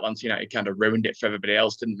and Atlanta United kind of ruined it for everybody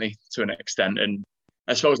else, didn't they, to an extent? And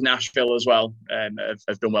I suppose Nashville as well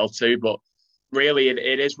have done well too. But really,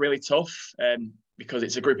 it is really tough because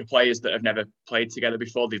it's a group of players that have never played together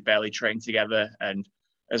before. They've barely trained together. And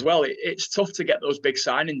as well, it's tough to get those big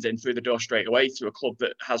signings in through the door straight away to a club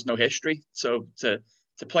that has no history. So to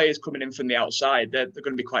players coming in from the outside, they're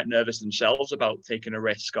going to be quite nervous themselves about taking a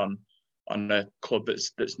risk on a club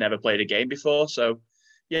that's never played a game before. So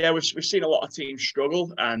yeah, we've seen a lot of teams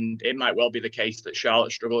struggle, and it might well be the case that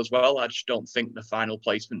Charlotte struggle as well. I just don't think the final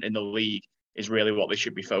placement in the league is really what they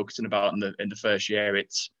should be focusing about in the first year.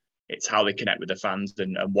 It's how they connect with the fans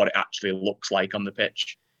and what it actually looks like on the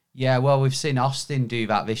pitch. Yeah, well, we've seen Austin do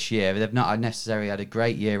that this year. They've not necessarily had a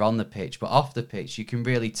great year on the pitch, but off the pitch, you can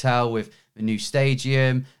really tell with the new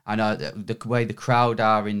stadium and the way the crowd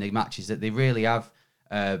are in the matches that they really have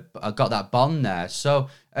got that bond there. So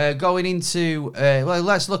going into,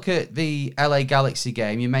 let's look at the LA Galaxy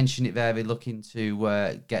game. You mentioned it there. They're looking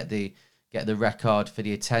to get the record for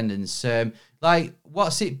the attendance.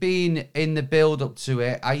 What's it been in the build up to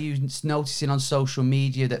it? Are you noticing on social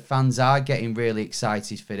media that fans are getting really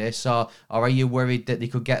excited for this, or are you worried that they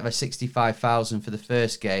could get the 65,000 for the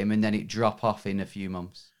first game and then it drop off in a few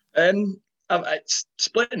months? It's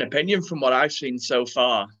split an opinion from what I've seen so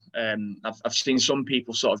far. I've seen some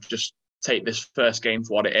people sort of just take this first game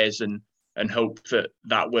for what it is and hope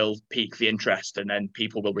that will pique the interest and then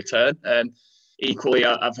people will return. Equally,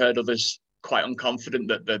 I've heard others quite unconfident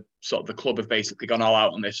that the club have basically gone all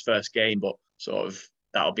out on this first game, but sort of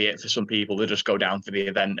that'll be it for some people. They just go down for the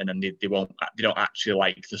event and then they don't actually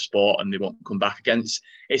like the sport and they won't come back again.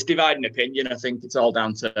 It's dividing opinion. I think it's all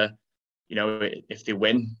down to, if they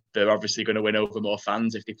win, they're obviously going to win over more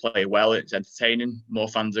fans. If they play well, it's entertaining. More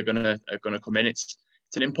fans are going to come in. It's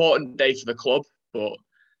an important day for the club, but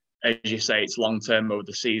as you say, it's long term over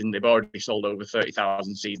the season. They've already sold over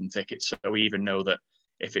 30,000 season tickets, so we even know that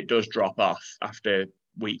if it does drop off after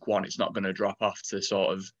week one, it's not going to drop off to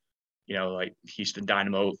sort of, like Houston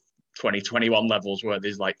Dynamo 2021 levels where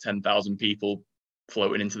there's like 10,000 people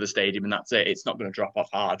floating into the stadium and that's it. It's not going to drop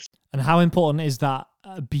off hard. And how important is that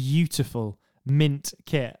beautiful mint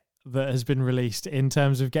kit that has been released in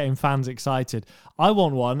terms of getting fans excited? I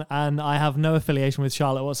want one and I have no affiliation with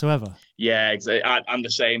Charlotte whatsoever. Yeah, exactly. I'm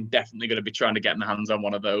the same. Definitely going to be trying to get my hands on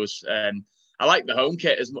one of those. I like the home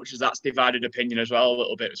kit as much as that's divided opinion as well a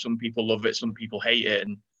little bit. Some people love it, some people hate it,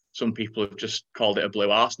 and some people have just called it a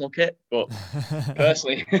blue Arsenal kit. But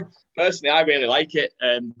personally, I really like it.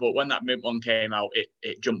 But when that mint one came out,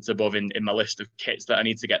 it jumped above in my list of kits that I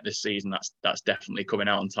need to get this season. That's definitely coming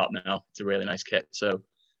out on top now. It's a really nice kit. So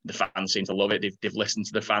the fans seem to love it. They've listened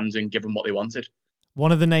to the fans and given what they wanted.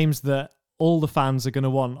 One of the names that all the fans are going to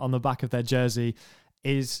want on the back of their jersey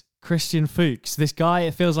is Christian Fuchs. This guy,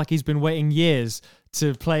 it feels like he's been waiting years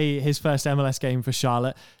to play his first MLS game for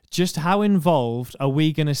Charlotte. Just how involved are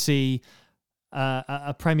we going to see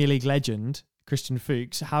a Premier League legend, Christian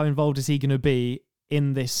Fuchs? How involved is he going to be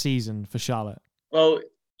in this season for Charlotte? Well,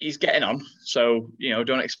 he's getting on. So,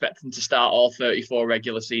 don't expect him to start all 34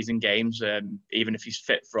 regular season games, even if he's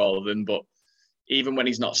fit for all of them. But even when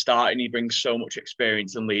he's not starting, he brings so much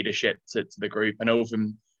experience and leadership to the group. I know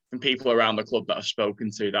from people around the club that I've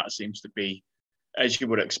spoken to, that seems to be, as you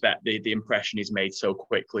would expect, the impression he's made so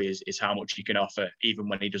quickly is how much he can offer, even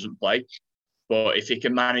when he doesn't play. But if he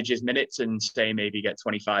can manage his minutes and say maybe get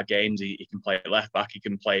 25 games, he can play at left back, he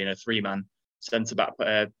can play in a 3-man centre-back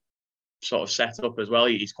sort of setup as well.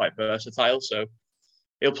 He's quite versatile, so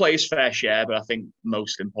he'll play his fair share. But I think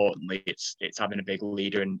most importantly, it's having a big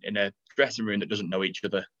leader in a dressing room that doesn't know each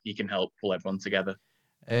other. He can help pull everyone together.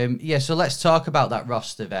 So let's talk about that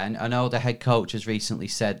roster then. I know the head coach has recently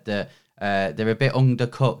said that they're a bit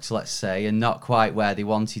undercooked, let's say, and not quite where they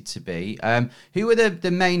wanted to be. Who are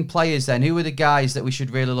the main players then? Who are the guys that we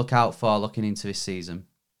should really look out for looking into this season?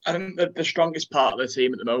 I think the strongest part of the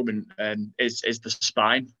team at the moment is the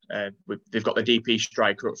spine. They've got the DP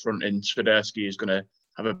striker up front in Swiderski, who's going to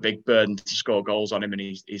have a big burden to score goals on him, and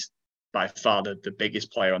he's by far the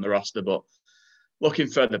biggest player on the roster. But looking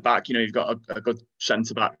further back, you've got a good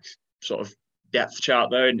centre-back sort of depth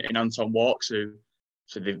chart there in Anton Walkes, who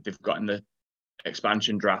So they've got in the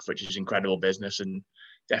expansion draft, which is incredible business, and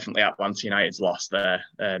definitely Atlanta United's lost there.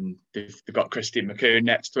 They've got Christian McCoon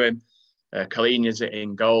next to him. Kalini's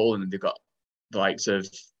in goal, and they've got the likes of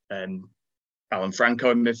Alan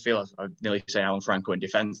Franco in midfield. I'd nearly say Alan Franco in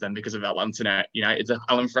defence then because of Atlanta United's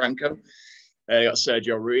Alan Franco. They got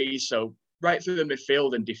Sergio Ruiz. So right through the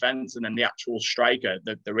midfield and defence, and then the actual striker,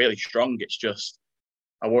 they're really strong. It's just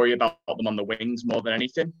I worry about them on the wings more than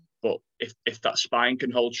anything. But if that spine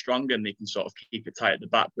can hold strong and they can sort of keep it tight at the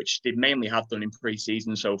back, which they mainly have done in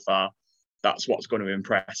pre-season so far, that's what's going to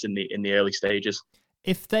impress in the early stages.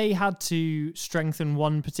 If they had to strengthen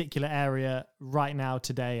one particular area right now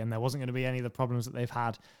today, and there wasn't going to be any of the problems that they've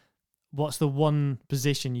had, what's the one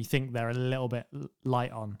position you think they're a little bit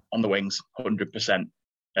light on? On the wings, 100%.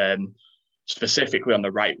 Specifically on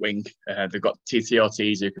the right wing, they've got TT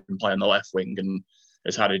Ortiz who can play on the left wing and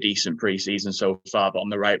has had a decent pre-season so far, but on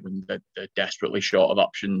the right wing, they're desperately short of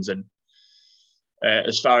options. And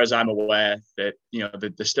as far as I'm aware, that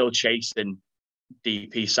they're still chasing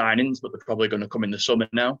DP signings, but they're probably going to come in the summer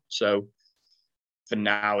now. So for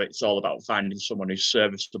now, it's all about finding someone who's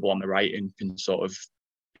serviceable on the right and can sort of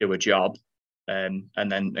do a job, and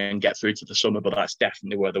get through to the summer. But that's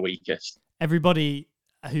definitely where the weakest. Everybody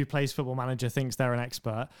who plays Football Manager thinks they're an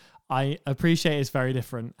expert. I appreciate it's very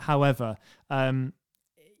different. However,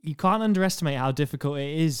 you can't underestimate how difficult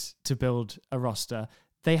it is to build a roster.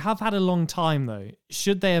 They have had a long time, though.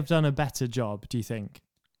 Should they have done a better job, do you think?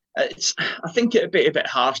 I think it'd be a bit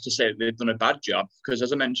harsh to say that they've done a bad job because,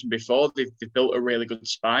 as I mentioned before, they've built a really good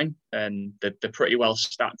spine and they're pretty well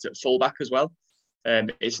stacked at fullback as well.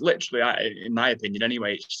 It's literally, in my opinion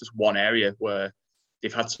anyway, it's just one area where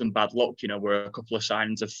they've had some bad luck, where a couple of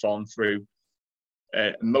signings have fallen through,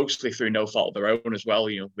 mostly through no fault of their own as well,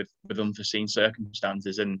 with unforeseen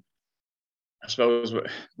circumstances. And I suppose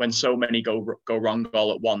when so many go wrong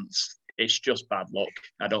all at once, it's just bad luck.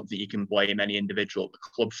 I don't think you can blame any individual at the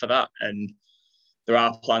club for that. And there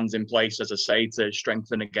are plans in place, as I say, to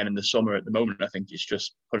strengthen again in the summer. At the moment, I think it's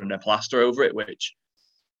just putting a plaster over it, which,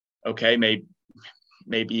 okay,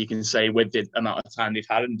 maybe you can say with the amount of time they've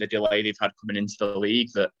had and the delay they've had coming into the league,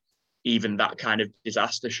 that even that kind of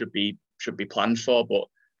disaster should be planned for. But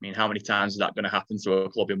I mean, how many times is that going to happen to a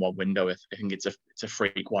club in one window? I think it's a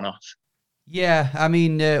freak one-off. Yeah, I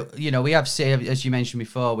mean, we have seen, as you mentioned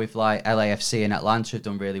before, with like LAFC and Atlanta have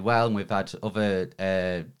done really well, and we've had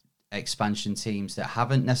other expansion teams that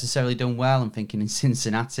haven't necessarily done well. I'm thinking in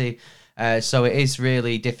Cincinnati. So it is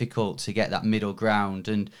really difficult to get that middle ground.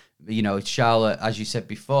 And, Charlotte, as you said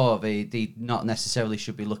before, they not necessarily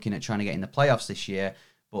should be looking at trying to get in the playoffs this year,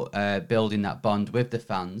 but building that bond with the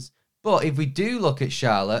fans. But if we do look at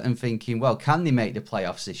Charlotte and thinking, well, can they make the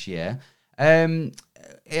playoffs this year?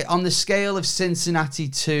 On the scale of Cincinnati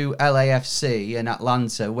to LAFC and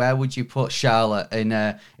Atlanta, where would you put Charlotte in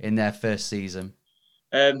their first season?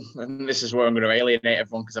 And this is where I'm going to alienate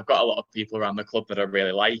everyone because I've got a lot of people around the club that I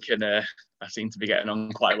really like, and I seem to be getting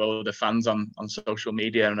on quite well with the fans on social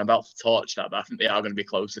media, and I'm about to torch that, but I think they are going to be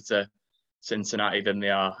closer to Cincinnati than they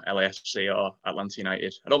are LAFC or Atlanta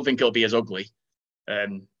United. I don't think it'll be as ugly.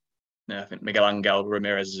 I think Miguel Angel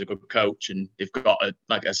Ramirez is a good coach, and they've got,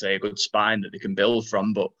 a good spine that they can build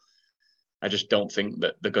from. But I just don't think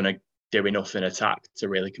that they're going to do enough in attack to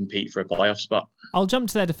really compete for a playoff spot. I'll jump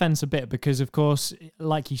to their defence a bit because, of course,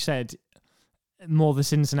 like you said, more the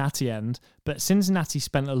Cincinnati end. But Cincinnati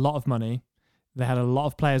spent a lot of money. They had a lot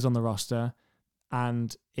of players on the roster,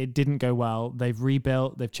 and it didn't go well. They've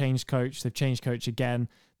rebuilt. They've changed coach. They've changed coach again.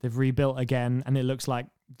 They've rebuilt again, and it looks like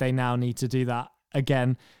they now need to do that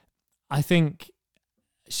again. I think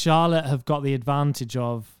Charlotte have got the advantage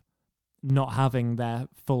of not having their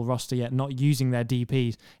full roster yet, not using their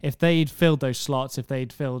DPs. If they'd filled those slots, if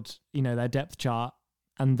they'd filled, their depth chart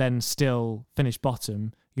and then still finished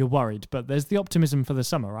bottom, you're worried. But there's the optimism for the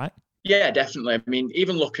summer, right? Yeah, definitely. I mean,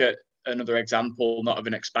 even look at another example, not of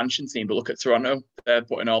an expansion team, but look at Toronto. They're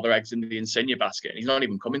putting all their eggs in the Insigne basket, and he's not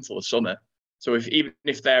even coming till the summer. So even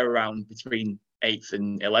if they're around between 8th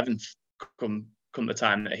and 11th come the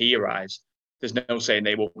time that he arrives, there's no saying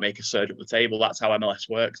they won't make a surge up the table. That's how MLS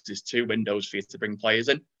works. There's 2 windows for you to bring players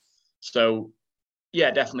in. So,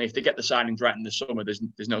 yeah, definitely, if they get the signings right in the summer, there's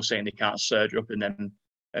no saying they can't surge up and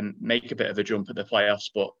make a bit of a jump at the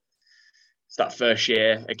playoffs. But it's that first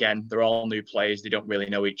year, again, they're all new players. They don't really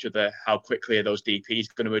know each other. How quickly are those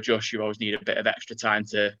DPs going to adjust? You always need a bit of extra time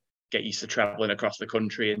to get used to travelling across the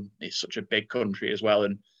country. And it's such a big country as well.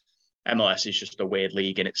 And MLS is just a weird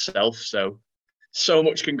league in itself. So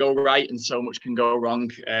much can go right and so much can go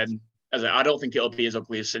wrong. I don't think it'll be as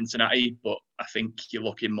ugly as Cincinnati, but I think you're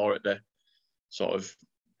looking more at the sort of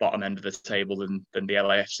bottom end of the table than the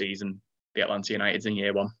LAFCs and the Atlanta Uniteds in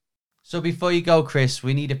year one. So before you go, Chris,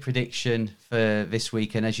 we need a prediction for this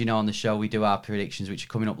week. And as you know, on the show, we do our predictions, which are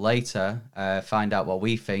coming up later. Find out what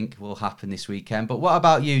we think will happen this weekend. But what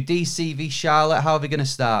about you? DC v Charlotte, how are we going to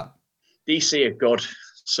start? DC are good.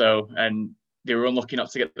 So, and they were unlucky not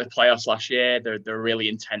to get the playoffs last year. They're a really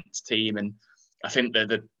intense team. And I think they're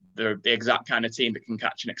the exact kind of team that can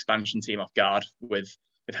catch an expansion team off guard with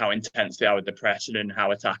how intense they are with the pressing and how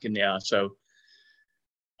attacking they are. So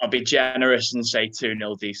I'll be generous and say 2-0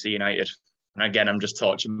 DC United. And again, I'm just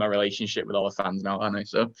torturing my relationship with all the fans now, aren't I?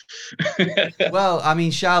 So, well, I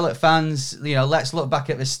mean, Charlotte fans, let's look back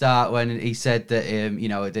at the start when he said that,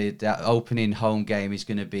 the opening home game is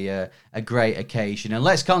going to be a great occasion. And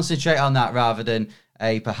let's concentrate on that rather than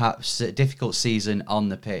a perhaps difficult season on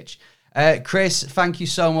the pitch. Chris, thank you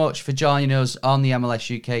so much for joining us on the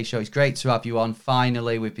MLS UK show. It's great to have you on.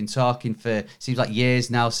 Finally, we've been talking for seems like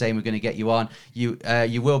years now, saying we're going to get you on. You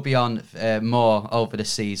will be on more over the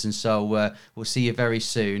season, so we'll see you very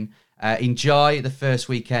soon. Enjoy the first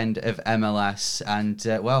weekend of MLS, and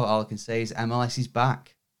all I can say is MLS is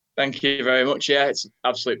back. Thank you very much. Yeah, it's an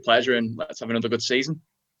absolute pleasure, and let's have another good season.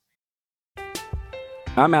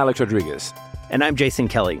 I'm Alex Rodriguez. And I'm Jason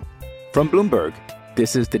Kelly. From Bloomberg,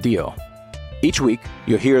 this is The Deal. Each week,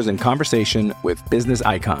 you'll hear us in conversation with business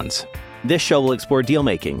icons. This show will explore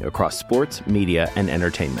deal-making across sports, media, and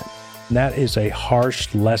entertainment. That is a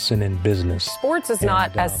harsh lesson in business. Sports is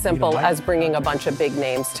not as simple as bringing a bunch of big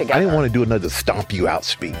names together. I didn't want to do another stomp you out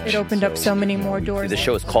speech. It opened up so many more doors. The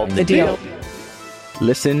show is called The Deal.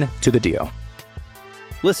 Listen to The Deal.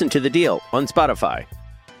 Listen to The Deal on Spotify.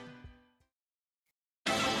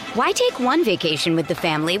 Why take one vacation with the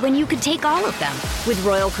family when you could take all of them? With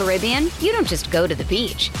Royal Caribbean, you don't just go to the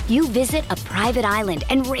beach. You visit a private island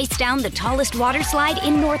and race down the tallest water slide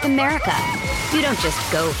in North America. You don't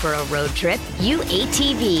just go for a road trip. You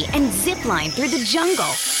ATV and zip line through the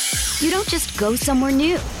jungle. You don't just go somewhere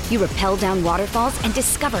new. You rappel down waterfalls and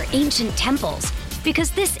discover ancient temples.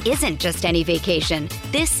 Because this isn't just any vacation.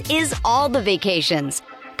 This is all the vacations.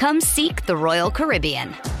 Come seek the Royal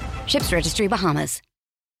Caribbean. Ships Registry, Bahamas.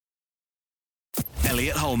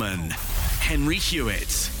 Elliot Holman, Henry Hewitt,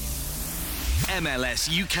 MLS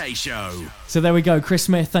UK show. So there we go. Chris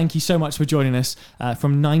Smith, thank you so much for joining us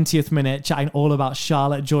from 90th minute, chatting all about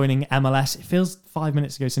Charlotte joining MLS. It feels 5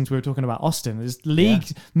 minutes ago since we were talking about Austin. This league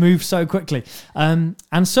moves so quickly. And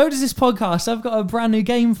so does this podcast. I've got a brand new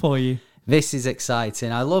game for you. This is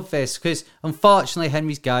exciting. I love this because, unfortunately,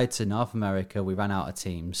 Henry's Guide to North America, we ran out of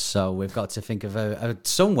teams. So we've got to think of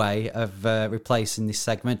some way of replacing this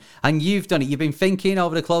segment. And you've done it. You've been thinking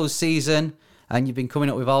over the closed season and you've been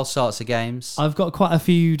coming up with all sorts of games. I've got quite a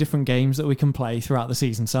few different games that we can play throughout the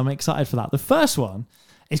season. So I'm excited for that. The first one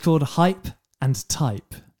is called Hype and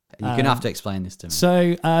Type. You're going to have to explain this to me.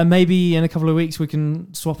 So maybe in a couple of weeks we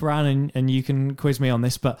can swap around and you can quiz me on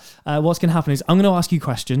this. But what's going to happen is I'm going to ask you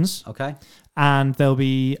questions. Okay. And they'll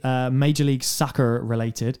be Major League Soccer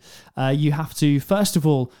related. You have to, first of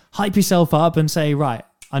all, hype yourself up and say, right,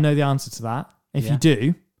 I know the answer to that. If you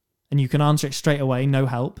do, and you can answer it straight away, no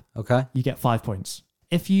help, okay, you get 5 points.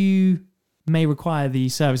 If you may require the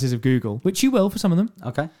services of Google, which you will for some of them,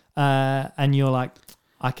 okay, and you're like,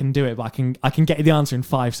 I can do it, but I can get you the answer in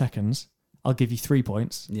 5 seconds, I'll give you 3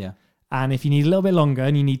 points. Yeah. And if you need a little bit longer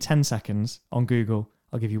and you need 10 seconds on Google,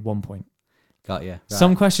 I'll give you 1 point. Got you. Right.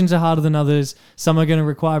 Some questions are harder than others. Some are going to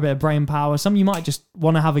require a bit of brain power. Some you might just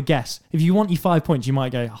want to have a guess. If you want your 5 points, you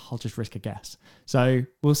might go, I'll just risk a guess. So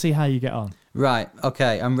we'll see how you get on. Right.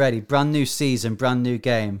 Okay. I'm ready. Brand new season, brand new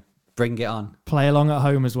game. Bring it on. Play along at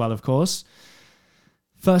home as well, of course.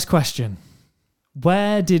 First question.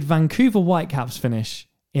 Where did Vancouver Whitecaps finish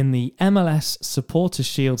in the MLS Supporters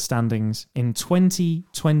Shield standings in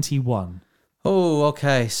 2021? Oh,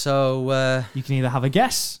 okay. So you can either have a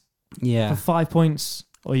guess for 5 points,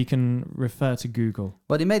 or you can refer to Google.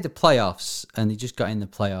 Well, they made the playoffs, and they just got in the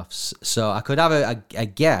playoffs. So I could have a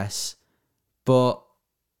guess, but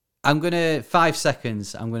I'm gonna 5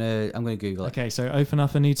 seconds. I'm gonna Google it. Okay, so open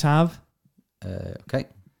up a new tab. Okay.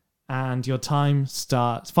 And your time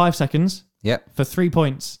starts 5 seconds. Yep. For 3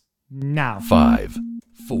 points now. 5,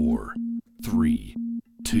 4, 3,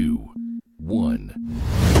 2, 1.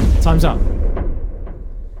 Time's up.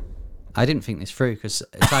 I didn't think this through because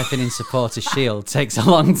typing in Supporters Shield takes a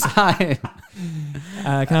long time. Can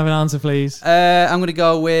I have an answer, please? I'm going to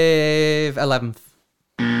go with 11th.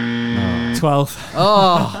 12th.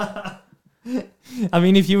 Oh. I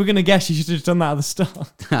mean, if you were going to guess, you should have done that at the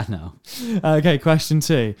start. I know. Okay, question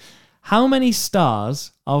 2. How many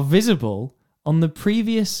stars are visible on the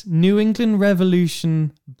previous New England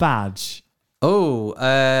Revolution badge Oh,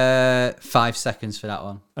 5 seconds for that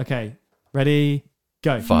one. Okay, ready,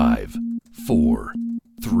 go. 5, 4,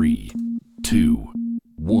 3, 2,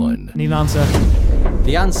 1. Need an answer.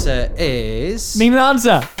 The answer is... Need an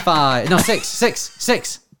answer. 5. No,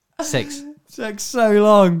 6. Took so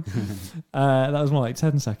long. That was more like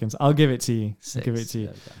 10 seconds. I'll give it to you.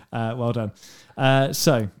 Well done.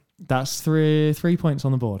 So that's three points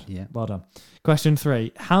on the board. Yeah. Well done. Question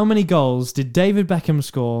 3. How many goals did David Beckham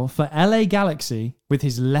score for LA Galaxy with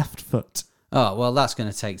his left foot? Oh, well, that's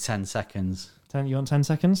going to take 10 seconds. You want 10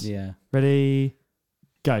 seconds? Yeah. Ready,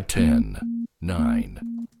 go. 10,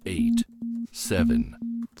 9, 8, 7,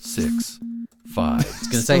 6, 5. It's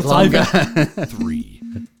going to take longer. 3,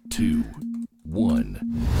 2,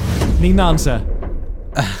 1. Need an answer.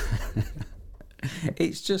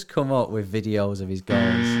 It's just come up with videos of his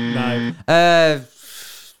goals. No.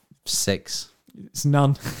 6. It's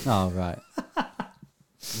none. Oh, right.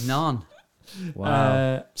 None.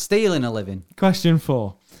 Wow. Stealing a living. Question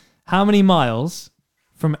 4. How many miles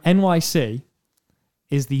from NYC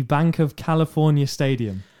is the Bank of California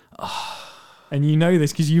Stadium? And you know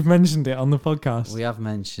this because you've mentioned it on the podcast. We have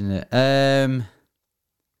mentioned it.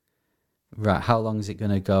 Right, how long is it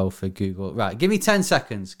going to go for Google? Right, give me 10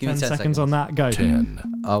 seconds. Give 10 me 10 seconds on that, go.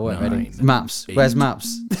 10. Oh, we're 9, ready. Maps. 8, Where's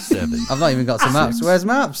maps? 7. I've not even got to maps. 6, Where's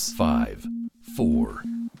maps? 5, 4,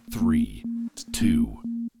 3, 2,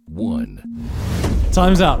 1.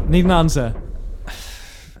 Time's up. Need an answer.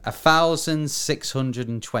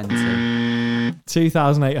 1,620.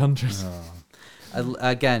 2,800.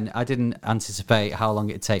 Again, I didn't anticipate how long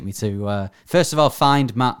it'd take me to, first of all,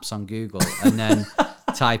 find maps on Google and then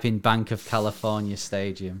type in Bank of California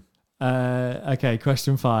Stadium. Okay,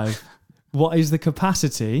 question 5. What is the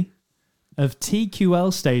capacity of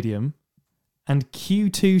TQL Stadium and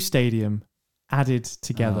Q2 Stadium added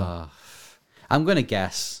together? I'm going to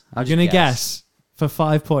guess. I'm going to guess for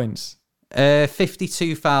 5 points.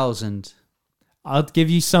 52,000. I'll give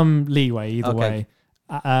you some leeway either Okay. way.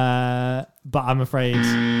 But I'm afraid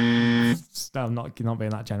I'm not being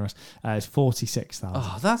that generous. It's 46,000.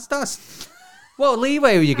 Oh, that's what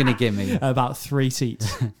leeway were you going to give me? About 3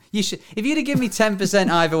 seats. You should. If you'd have given me 10%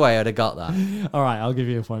 either way, I'd have got that. All right, I'll give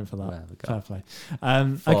you a point for that. Fair play.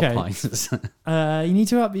 4 okay. points. You need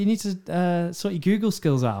to sort your Google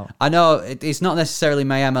skills out. I know it's not necessarily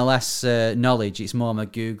my MLS knowledge; it's more my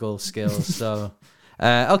Google skills. So,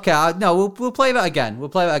 okay, we'll play that again. We'll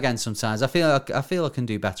play that again sometimes. I feel I can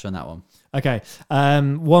do better on that one. Okay.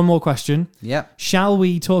 One more question. Yep. Shall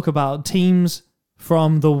we talk about teams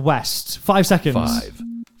from the West? 5 seconds. 5,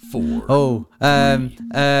 4. Oh. 2.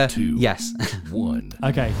 Yes. 1.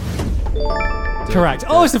 Okay. Correct.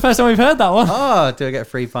 Oh, it's the first time we've heard that one. Oh, do I get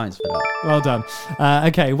 3 points for that? Well done.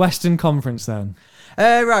 Okay, Western Conference then.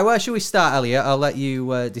 Right, where should we start, Elliot? I'll let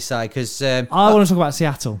you decide because I want to talk about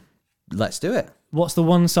Seattle. Let's do it. What's the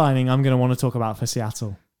one signing I'm going to want to talk about for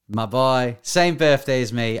Seattle? My boy, same birthday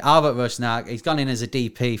as me, Albert Rusnak. He's gone in as a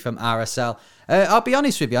DP from RSL. I'll be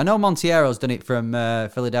honest with you, I know Montiero's done it from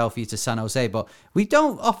Philadelphia to San Jose, but we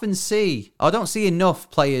don't often see, or don't see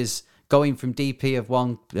enough players going from DP of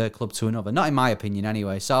one club to another. Not in my opinion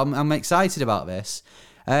anyway, so I'm excited about this.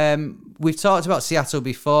 We've talked about Seattle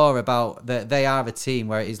before, about that they are a team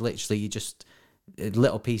where it is literally you just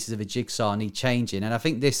little pieces of a jigsaw need changing, and I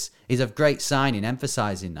think this is a great signing,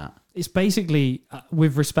 emphasising that. It's basically,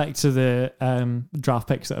 with respect to the draft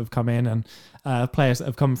picks that have come in and players that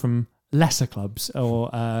have come from lesser clubs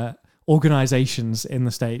or organisations in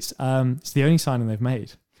the States, it's the only signing they've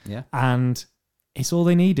made. Yeah, and it's all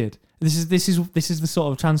they needed. This is the sort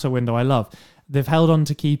of transfer window I love. They've held on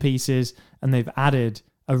to key pieces and they've added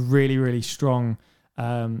a really, really strong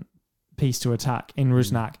piece to attack in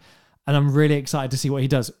Rusnak. And I'm really excited to see what he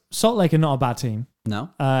does. Salt Lake are not a bad team. No.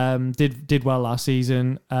 Did well last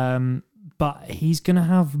season. But he's going to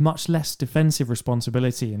have much less defensive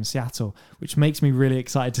responsibility in Seattle, which makes me really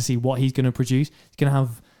excited to see what he's going to produce. He's going to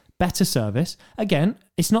have better service. Again,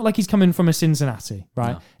 it's not like he's coming from a Cincinnati,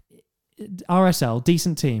 right? No. RSL,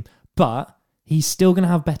 decent team. But he's still going to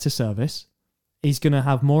have better service. He's going to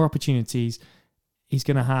have more opportunities. He's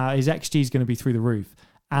going to have, his XG is going to be through the roof.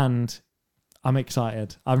 And I'm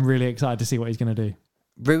excited. I'm really excited to see what he's going to do.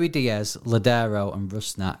 Rui Diaz, Ladero and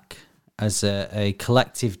Rusnak as a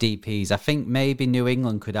collective DPs. I think maybe New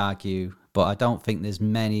England could argue, but I don't think there's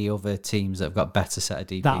many other teams that have got better set of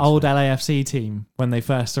DPs. That old LAFC team when they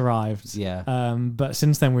first arrived. Yeah. But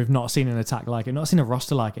since then, we've not seen an attack like it, not seen a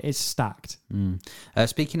roster like it. It's stacked.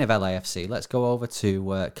 Speaking of LAFC, let's go over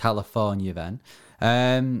to California then.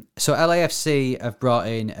 So LAFC have brought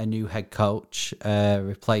in a new head coach,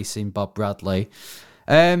 replacing Bob Bradley.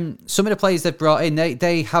 Some of the players they've brought in,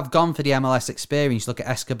 they have gone for the MLS experience. Look at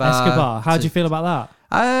Escobar. How do you feel about that?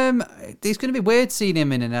 It's going to be weird seeing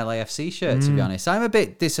him in an LAFC shirt, to be honest. I'm a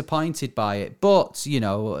bit disappointed by it, but,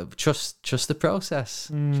 trust the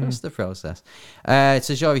process. Trust the process.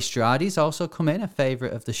 Tajori Stradi's also come in, a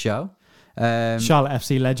favourite of the show. Charlotte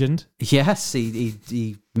FC legend. Yes,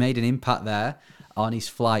 he made an impact there on his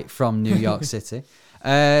flight from New York City.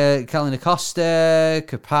 Kellen Acosta,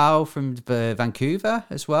 Kapow from Vancouver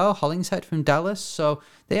as well, Hollingshead from Dallas. So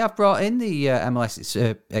they have brought in the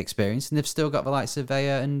MLS experience, and they've still got the likes of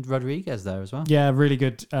Villa and Rodriguez there as well. Yeah, really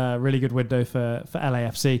good window for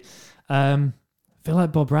LAFC. I feel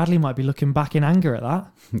like Bob Bradley might be looking back in anger at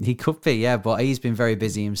that. He could be, yeah, but he's been very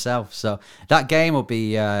busy himself. So that game will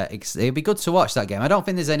be it'll be good to watch that game. I don't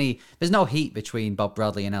think there's no heat between Bob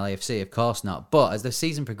Bradley and LAFC, of course not. But as the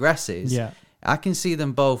season progresses, I can see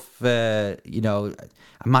them both, imagine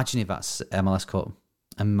if that's MLS Cup.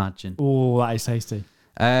 Imagine. Oh, that is tasty.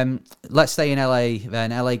 Let's stay in LA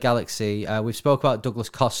then. LA Galaxy. We've spoke about Douglas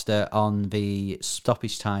Costa on the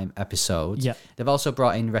stoppage time episode. Yeah. They've also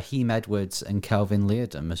brought in Raheem Edwards and Kelvin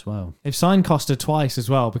Leardom as well. They've signed Costa twice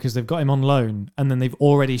as well because they've got him on loan, and then they've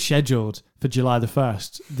already scheduled for July the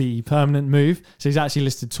 1st the permanent move. So he's actually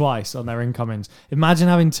listed twice on their incomings. Imagine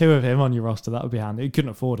having two of him on your roster. That would be handy. You couldn't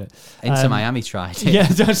afford it. Inter Miami tried it. Yeah,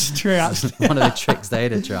 that's true, actually. One of the tricks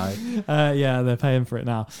they'd have tried. Yeah, they're paying for it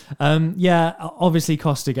now. Obviously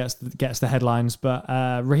Costa gets the headlines, but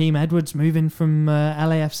Raheem Edwards moving from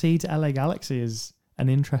LAFC to LA Galaxy is an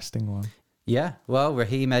interesting one. Yeah, well,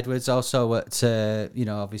 Raheem Edwards also at,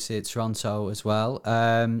 obviously at Toronto as well.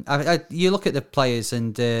 You look at the players,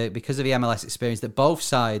 and because of the MLS experience that both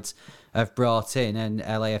sides have brought in, and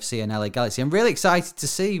LAFC and LA Galaxy, I'm really excited to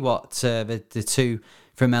see what the two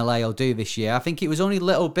from LA will do this year. I think it was only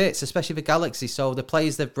little bits, especially for Galaxy, so the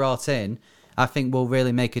players they've brought in, I think will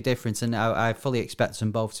really make a difference, and I fully expect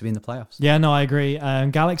them both to be in the playoffs. Yeah, no, I agree.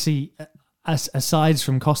 Galaxy, aside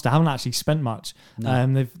from Costa, haven't actually spent much.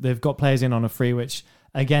 No. They've got players in on a free, which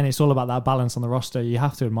again, it's all about that balance on the roster. You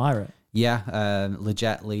have to admire it. Yeah,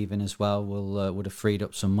 Leggett leaving as well would have freed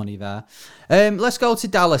up some money there. Let's go to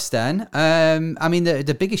Dallas then.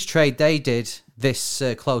 The biggest trade they did this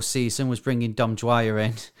close season was bringing Dom Dwyer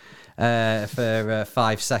in for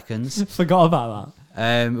 5 seconds. Forgot about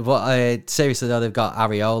that. Seriously though, they've got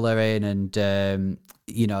Areola in, and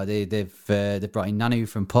they've brought in Nanu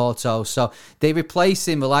from Porto, so they replace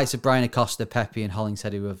him with the likes of Brian Acosta, Pepe, and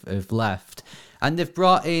Hollingshead who have left, and they've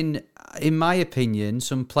brought in my opinion,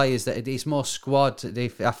 some players that it's more squad.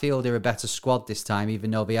 I feel they're a better squad this time,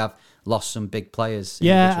 even though they have lost some big players.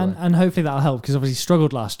 Yeah, and hopefully that'll help, because obviously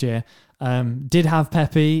struggled last year. Did have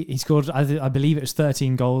Pepe. He scored, I believe it was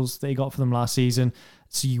 13 goals that he got for them last season.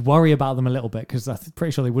 So you worry about them a little bit, because I'm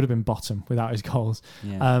pretty sure they would have been bottom without his goals.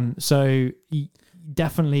 Yeah. So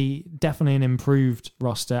definitely an improved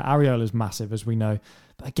roster. Areola's massive, as we know.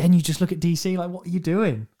 But again, you just look at DC, like, what are you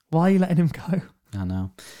doing? Why are you letting him go? I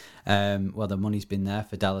know. Well, the money's been there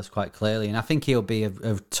for Dallas quite clearly, and I think he'll be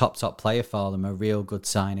a top player for them, a real good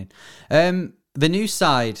signing. The new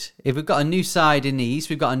side, if we've got a new side in the East,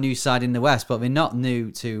 we've got a new side in the West, but they're not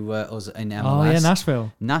new to us in MLS. Oh, yeah,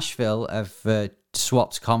 Nashville. Nashville have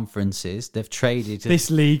swapped conferences. They've traded.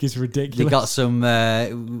 This league is ridiculous. They got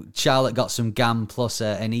some. Charlotte got some GAM plus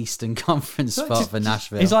an Eastern Conference spot for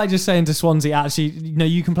Nashville. It's like just saying to Swansea, actually,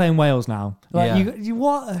 you can play in Wales now. Like, yeah.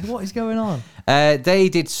 What is going on? They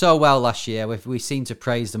did so well last year. We seem to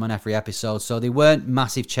praise them on every episode. So they weren't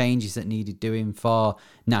massive changes that needed doing for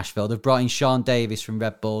Nashville. They've brought in Sean Davis from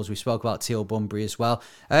Red Bulls. We spoke about Teal Bunbury as well.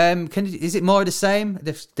 Is it more of the same?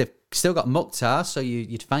 They've still got Mukhtar, so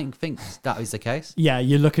you'd think that is the case. Yeah,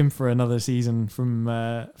 you're looking for another season from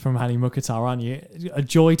Hani Mukhtar, aren't you? A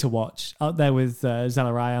joy to watch out there with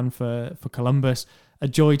Zelarayan for Columbus. A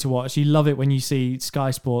joy to watch. You love it when you see Sky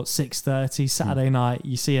Sports 6:30 Saturday night.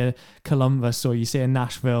 You see a Columbus or you see a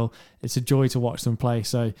Nashville. It's a joy to watch them play.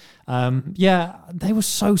 So, they were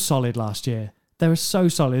so solid last year. They were so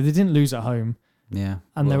solid. They didn't lose at home. Yeah.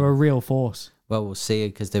 And they were a real force. Well, we'll see,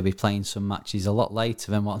 because they'll be playing some matches a lot later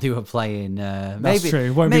than what they were playing. That's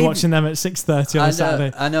true. Won't be watching them at 6:30 on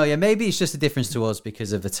Saturday. I know, yeah. Maybe it's just a difference to us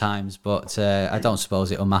because of the times, but I don't suppose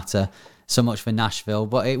it'll matter so much for Nashville.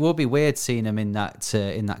 But it will be weird seeing them in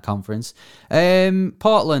that conference.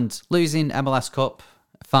 Portland losing MLS Cup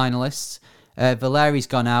finalists. Valeri's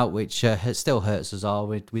gone out, which still hurts us all.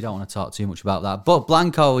 We don't want to talk too much about that. But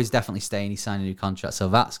Blanco is definitely staying. He signed a new contract, so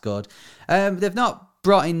that's good. They've not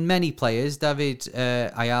brought in many players. David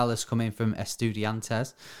Ayala's come in from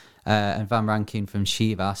Estudiantes and Van Rankin from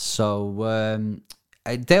Chivas. So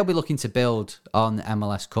they'll be looking to build on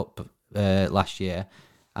MLS Cup last year,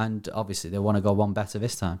 and obviously they want to go one better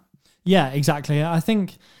this time. Yeah, exactly. I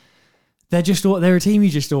think they're a team you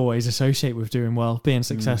just always associate with doing well, being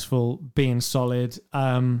successful, being solid.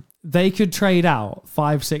 They could trade out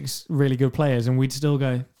 5-6 really good players, and we'd still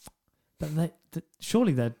go, but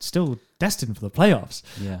surely they're still destined for the playoffs.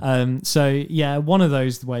 Yeah. So yeah, one of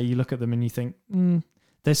those where you look at them and you think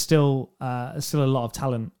there's still a lot of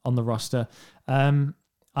talent on the roster. I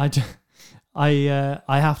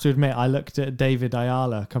have to admit, I looked at David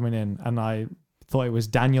Ayala coming in, and I thought it was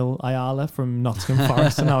Daniel Ayala from Nottingham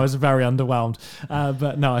Forest, and I was very underwhelmed.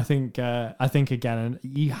 But no, I think again,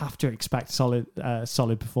 you have to expect solid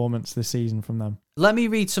performance this season from them. Let me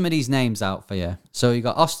read some of these names out for you. So you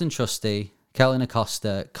got Austin Trusty, Kellen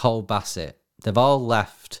Acosta, Cole Bassett. They've all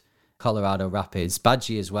left Colorado Rapids.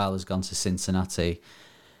 Badgie as well has gone to Cincinnati.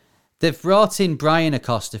 They've brought in Brian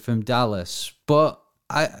Acosta from Dallas, but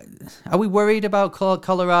are we worried about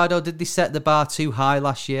Colorado? Did they set the bar too high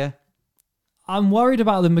last year? I'm worried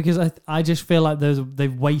about them because I just feel like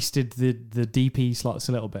they've wasted the DP slots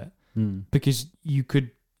a little bit, because you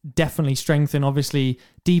could definitely strengthen. Obviously,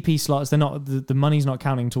 DP slots, they're not the money's not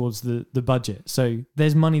counting towards the budget, so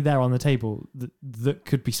there's money there on the table that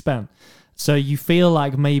could be spent. So you feel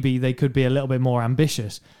like maybe they could be a little bit more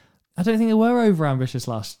ambitious. I don't think they were over ambitious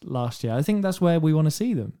last year. I think that's where we want to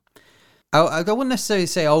see them. I wouldn't necessarily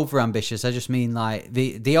say over-ambitious. I just mean like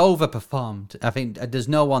they overperformed. I think there's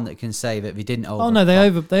no one that can say that they didn't overperform. Oh no,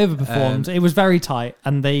 they overperformed. It was very tight,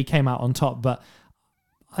 and they came out on top. But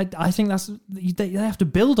I think they have to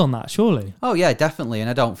build on that, surely. Oh yeah, definitely. And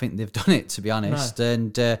I don't think they've done it, to be honest. No.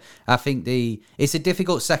 And I think it's a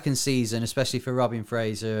difficult second season, especially for Robin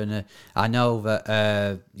Fraser. And I know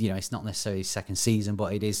that it's not necessarily second season,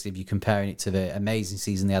 but it is if you're comparing it to the amazing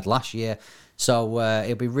season they had last year. So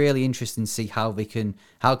it'll be really interesting to see how they can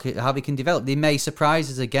develop. They may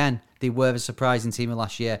surprise us again. They were the surprising team of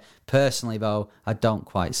last year. Personally, though, I don't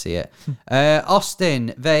quite see it.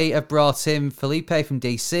 Austin, they have brought in Felipe from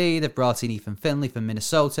DC. They've brought in Ethan Finley from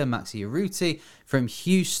Minnesota. Maxi Urruti from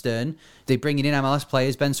Houston. They're bringing in MLS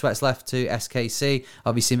players. Ben Sweat's left to SKC.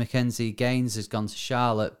 Obviously, Mackenzie Gaines has gone to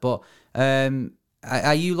Charlotte. But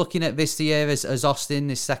are you looking at this year as Austin,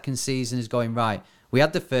 this second season, is going right? We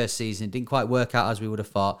had the first season, it didn't quite work out as we would have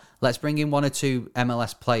thought. Let's bring in one or two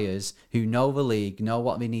MLS players who know the league, know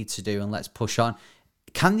what they need to do, and let's push on.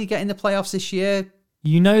 Can you get in the playoffs this year?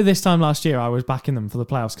 This time last year, I was backing them for the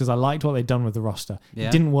playoffs because I liked what they'd done with the roster. Yeah.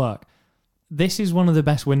 It didn't work. This is one of the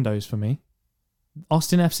best windows for me.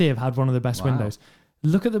 Austin FC have had one of the best windows.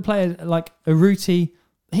 Look at the players like Urruti.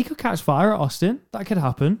 He could catch fire at Austin. That could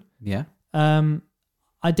happen. Yeah.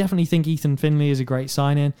 I definitely think Ethan Finley is a great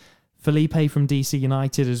sign-in. Felipe from DC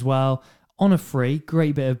United as well. On a free,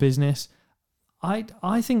 great bit of business. I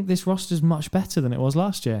think this roster's much better than it was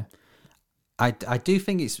last year. I do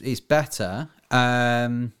think it's better.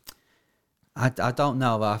 I don't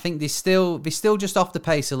know, but I think they're still just off the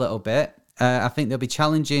pace a little bit. I think they'll be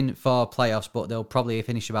challenging for playoffs, but they'll probably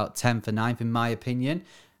finish about 10th or 9th, in my opinion.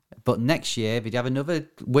 But next year, if you have another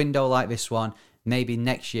window like this one, maybe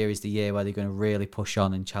next year is the year where they're going to really push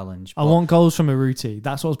on and challenge. I want goals from Urruti.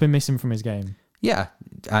 That's what's been missing from his game. Yeah,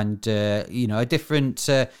 and a different.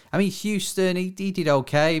 Houston, he did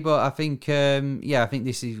okay, but I think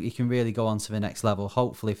he can really go on to the next level.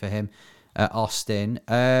 Hopefully for him, Austin.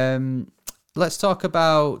 Let's talk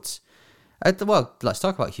about. Let's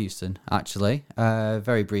talk about Houston actually,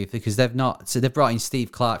 very briefly, because they've brought in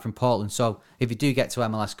Steve Clark from Portland. So if you do get to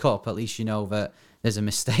MLS Cup, at least you know that there's a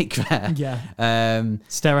mistake there. Yeah.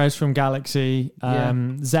 Steros from Galaxy.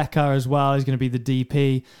 Zeka as well is going to be the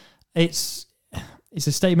DP. It's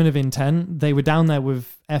a statement of intent. They were down there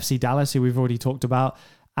with FC Dallas, who we've already talked about,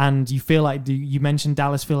 and you feel like you mentioned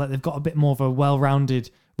Dallas. Feel like they've got a bit more of a well-rounded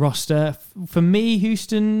roster. For me,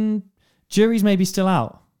 Houston, jury's maybe still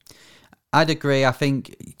out. I'd agree. I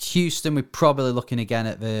think Houston, we're probably looking again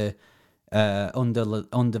at the under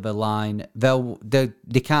the line.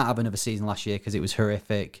 They can't have another season last year because it was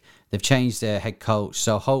horrific. They've changed their head coach,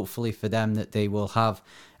 so hopefully for them that they will have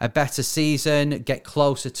a better season, get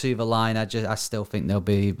closer to the line. I still think they'll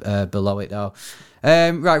be below it though.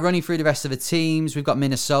 Right, running through the rest of the teams, we've got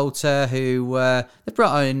Minnesota, who they've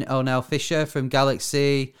brought in Onel Fisher from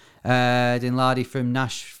Galaxy, Dinladi from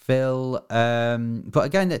Nashville, but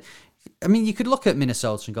again. You could look at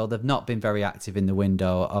Minnesota and go, they've not been very active in the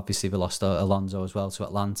window. Obviously, they lost Alonso as well to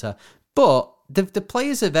Atlanta. But the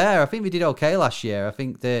players are there. I think they did okay last year. I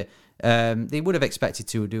think that they would have expected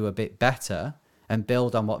to do a bit better and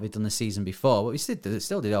build on what they've done the season before. But we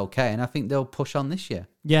still did okay, and I think they'll push on this year.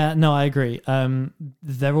 Yeah, no, I agree. I'll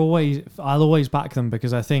always back them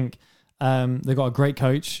because I think They've got a great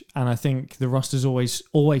coach, and I think the roster's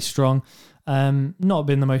always strong. Not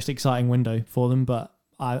been the most exciting window for them, but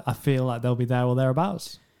I feel like they'll be there or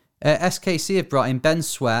thereabouts. SKC have brought in Ben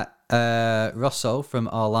Sweat, Russell from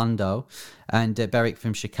Orlando, and Beric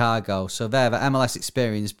from Chicago. So they have MLS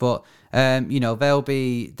experience, but they'll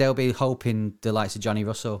be hoping the likes of Johnny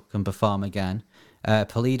Russell can perform again.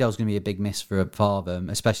 Pulido's going to be a big miss for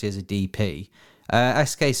them, especially as a DP.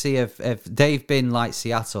 SKC they've been like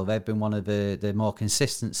Seattle. They've been one of the more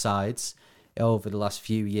consistent sides over the last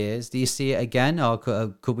few years. Do you see it again, or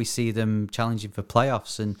could we see them challenging for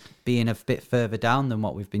playoffs and being a bit further down than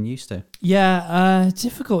what we've been used to? Yeah,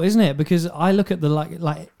 difficult, isn't it? Because I look at the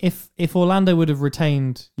like if Orlando would have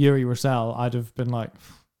retained Yuri Russell, I'd have been like,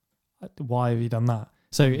 why have you done that?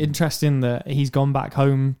 So interesting that he's gone back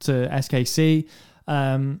home to SKC.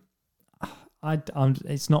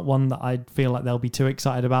 It's not one that I feel like they'll be too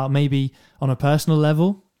excited about. Maybe on a personal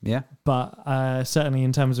level, yeah, but certainly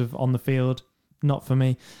in terms of on the field, not for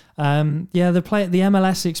me. The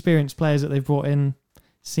MLS experienced players that they've brought in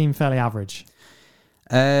seem fairly average.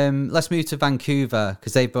 Let's move to Vancouver,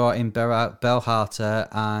 because they brought in Berhalter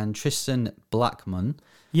and Tristan Blackman.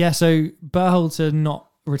 Yeah, so Berhalter not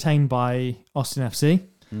retained by Austin FC.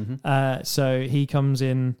 Mm-hmm. So he comes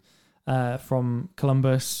in from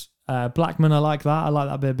Columbus. Blackman, I like that. I like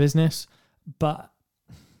that bit of business. But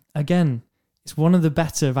again, it's one of the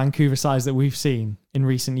better Vancouver sides that we've seen in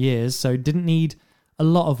recent years. So didn't need a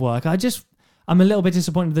lot of work. I'm a little bit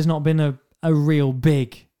disappointed there's not been a real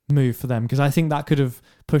big move for them, because I think that could have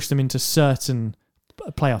pushed them into certain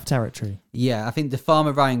playoff territory. Yeah, I think the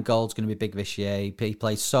former Ryan Gould's going to be big this year. He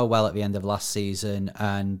played so well at the end of last season,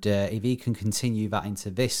 and if he can continue that into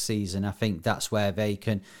this season, I think that's where they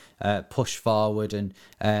can push forward. And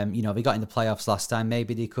they got in the playoffs last time.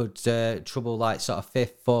 Maybe they could trouble like sort of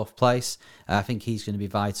 5th, 4th place. I think he's going to be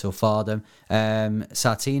vital for them.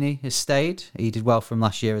 Sartini has stayed. He did well from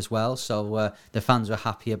last year as well, so the fans were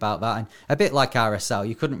happy about that. And a bit like RSL,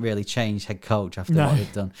 you couldn't really change head coach after what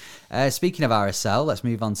they've done. Speaking of RSL, let's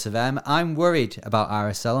move on to them. I'm worried about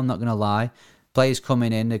RSL, I'm not going to lie. Players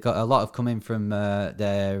coming in, they've got a lot of coming from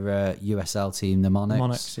their USL team, the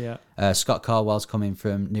Monarchs. Yeah. Scott Caldwell's coming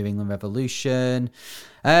from New England Revolution.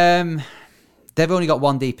 They've only got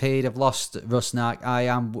one DP. They've lost Rusnak.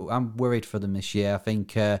 I'm worried for them this year. I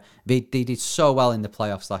think they did so well in the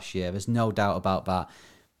playoffs last year. There's no doubt about that.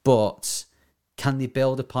 But can they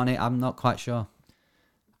build upon it? I'm not quite sure.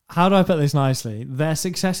 How do I put this nicely? Their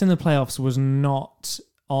success in the playoffs was not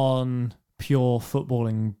on pure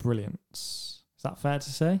footballing brilliance. Is that fair to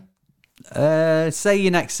say? Say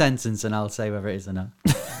your next sentence and I'll say whether it is or not.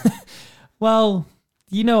 Well,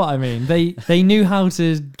 you know what I mean. They knew how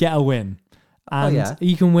to get a win. And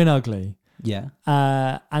you can win ugly. Yeah.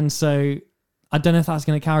 And so I don't know if that's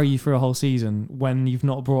going to carry you through a whole season when you've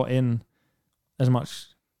not brought in as much.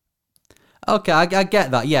 Okay, I get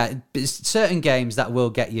that. Yeah, it's certain games that will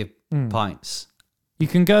get you points. You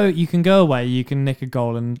can go away, you can nick a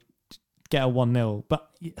goal and get a 1-0, but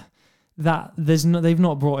they've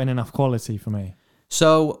not brought in enough quality for me.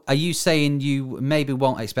 So, are you saying you maybe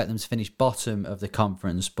won't expect them to finish bottom of the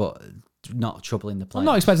conference, but not trouble in the playoffs? I'm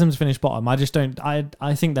not expecting them to finish bottom. I just don't.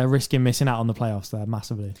 I think they're risking missing out on the playoffs there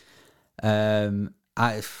massively. I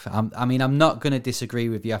mean, I'm not going to disagree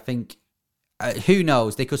with you. I think who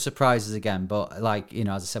knows? They could surprise us again, but as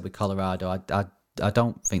I said with Colorado, I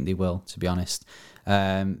don't think they will. To be honest,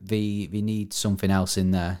 they need something else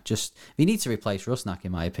in there. They need to replace Rusnak,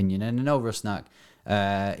 in my opinion. And I know Rusnak.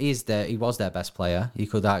 He was their best player.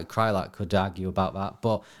 Krylak could argue about that,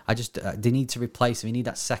 but they need to replace him. We need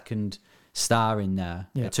that second star in there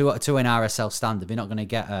to an RSL standard. They're not going to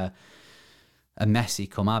get a Messi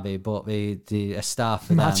come Abbey, but a star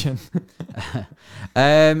for Imagine.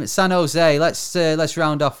 them. San Jose. Let's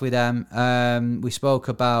round off with them. We spoke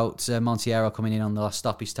about Monteiro coming in on the last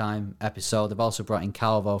stoppage time episode. They've also brought in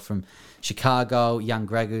Calvo from Chicago, Jan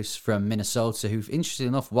Gregus from Minnesota, who, interestingly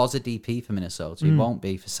enough, was a DP for Minnesota. He won't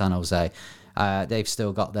be for San Jose. They've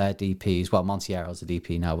still got their DPs. Well, Monteiro's a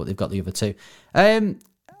DP now, but they've got the other two.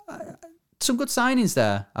 Some good signings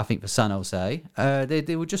there, I think, for San Jose.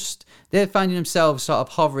 They're finding themselves sort of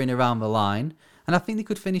hovering around the line, and I think they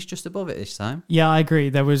could finish just above it this time. Yeah, I agree.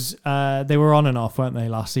 There was they were on and off, weren't they,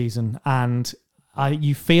 last season? And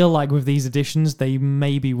you feel like with these additions, they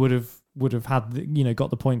maybe would have had got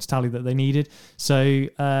the points tally that they needed. So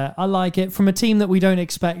I like it from a team that we don't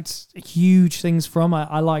expect huge things from.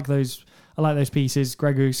 I like those. I like those pieces.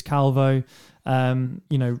 Gregus, Calvo,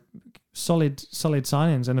 solid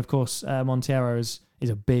signings, and of course Monteiro is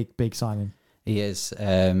a big signing. He is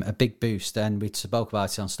a big boost, and we spoke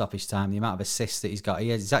about it on Stoppage Time. The amount of assists that he's got,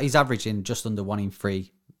 he's averaging just under 1 in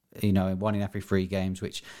 3, 1 in every 3 games,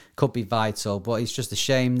 which could be vital. But it's just a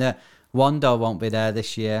shame that Wando won't be there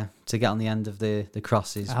this year to get on the end of the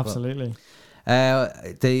crosses. Absolutely.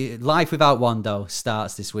 But, the life without Wando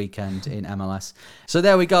starts this weekend in MLS. So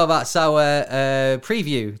there we go. That's our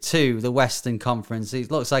preview to the Western Conference.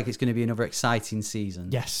 It looks like it's going to be another exciting season.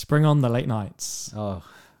 Yes, bring on the late nights. Oh,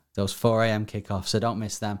 those 4 a.m. kickoffs, so don't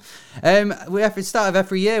miss them. We at the start of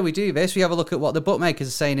every year we do this. We have a look at what the bookmakers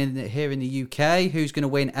are saying here in the UK, who's going to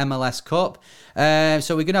win MLS Cup.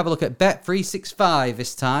 So we're going to have a look at Bet365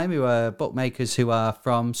 this time, who are bookmakers who are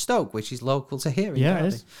from Stoke, which is local to here. Yeah, it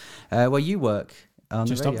is. Where you work.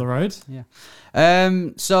 Just up the road. Yeah.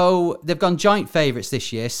 So they've gone joint favourites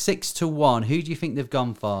this year, 6-1. Who do you think they've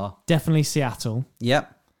gone for? Definitely Seattle.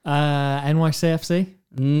 Yep. NYCFC?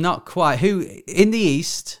 Not quite. Who in the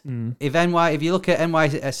East? If you look at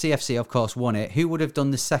NYCFC, of course, won it. Who would have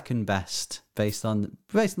done the second best based on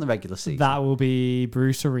the regular season? That will be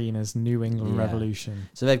Bruce Arena's New England Revolution.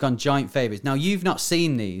 So they've gone joint favourites. Now you've not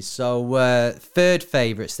seen these, so third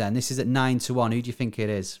favourites. Then this is at 9-1. Who do you think it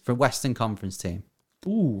is for Western Conference team?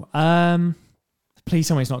 Ooh, please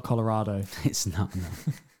tell me it's not Colorado. It's not.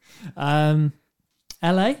 No.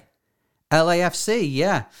 LA. LAFC,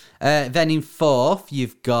 yeah. Then in fourth,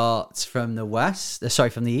 you've got from the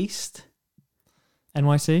East.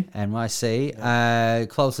 NYC. Yeah.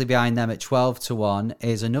 Closely behind them at 12-1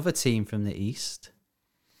 is another team from the East.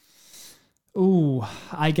 Ooh,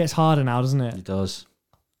 it gets harder now, doesn't it? It does.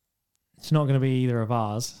 It's not going to be either of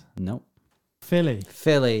ours. Nope. Philly,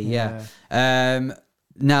 yeah.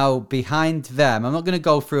 Now, behind them, I'm not going to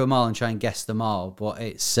go through them all and try and guess them all, but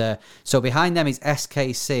it's so behind them is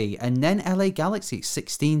SKC, and then LA Galaxy,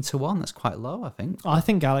 16-1. That's quite low, I think. I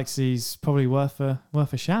think Galaxy's probably worth a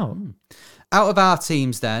shout. Out of our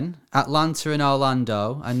teams, then, Atlanta and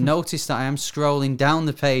Orlando, and notice that I am scrolling down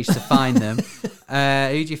the page to find them.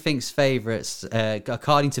 Who do you think's favourites,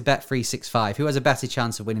 according to Bet365? Who has a better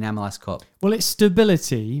chance of winning MLS Cup? Well, it's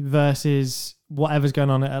stability versus whatever's going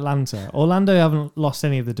on at Atlanta. Orlando haven't lost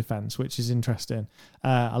any of the defence, which is interesting.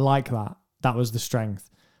 I like that. That was the strength.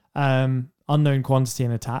 Unknown quantity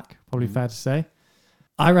in attack, probably fair to say.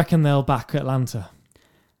 I reckon they'll back Atlanta.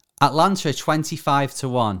 Atlanta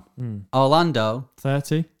 25-1. Orlando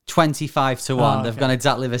 30. 25-1. They've gone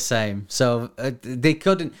exactly the same. So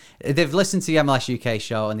they've listened to the MLS UK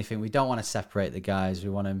show and they think we don't want to separate the guys.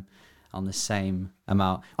 We want them on the same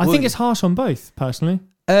amount. I think it's harsh on both, personally.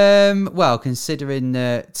 Well, considering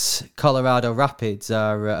that Colorado Rapids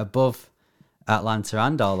are above Atlanta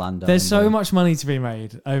and Orlando. There's so much money to be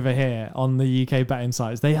made over here on the UK betting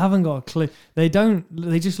sites. They haven't got a clue. They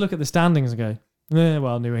just look at the standings and go,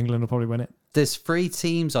 well, New England will probably win it. There's 3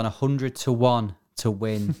 teams on 100-1 to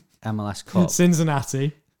win MLS Cup.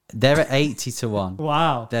 Cincinnati. They're at 80-1.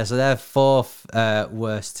 Wow. So they're 4th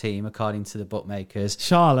worst team according to the bookmakers.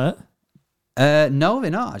 Charlotte. No,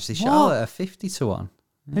 they're not actually. Charlotte are 50-1.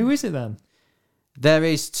 Who is it then? There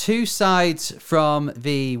is 2 sides from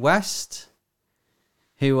the West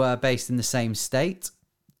who are based in the same state.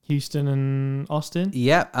 Houston and Austin?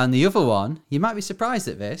 Yep, and the other one, you might be surprised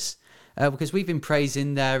at this, because we've been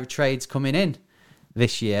praising their trades coming in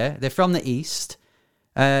this year. They're from the East.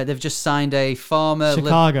 They've just signed a former...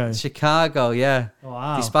 Chicago, yeah.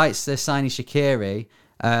 Wow. Despite their signing Shaqiri,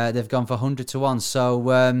 they've gone for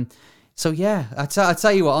 100-1. So yeah, I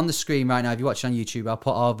tell you what, on the screen right now, if you watch on YouTube, I'll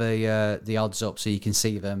put all the odds up so you can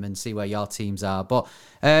see them and see where your teams are. But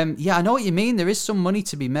yeah, I know what you mean. There is some money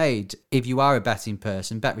to be made if you are a betting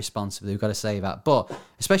person. Bet responsibly, we've got to say that. But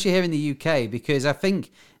especially here in the UK, because I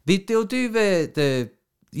think they'll do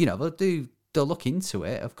they'll look into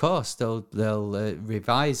it. Of course, they'll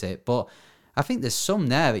revise it, but I think there's some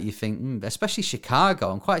there that you think, especially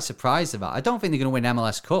Chicago. I'm quite surprised about. I don't think they're going to win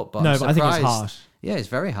MLS Cup, but no, I'm surprised. But I think it's harsh. Yeah, it's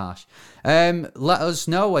very harsh. Let us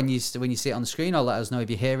know when you see it on the screen, or let us know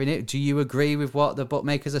if you're hearing it. Do you agree with what the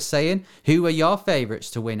bookmakers are saying? Who are your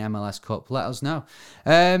favourites to win MLS Cup? Let us know.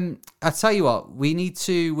 I tell you what,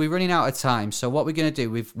 we're running out of time. So what we're going to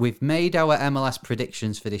do, we've made our MLS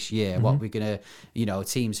predictions for this year. Mm-hmm. What we're going to,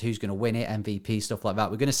 teams who's going to win it, MVP, stuff like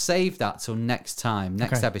that. We're going to save that till next time,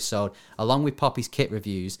 next episode, along with Poppy's kit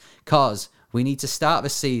reviews, because we need to start the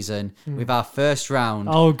season with our first round.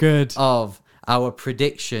 Oh, good. Of our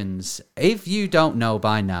predictions. If you don't know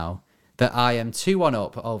by now that I am 2-1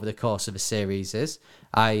 up over the course of a series,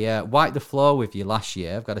 I wiped the floor with you last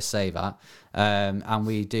year, I've got to say that, and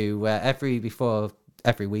we do every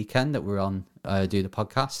weekend that we're on do the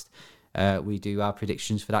podcast, we do our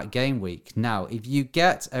predictions for that game week. Now, if you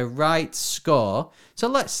get a right score, so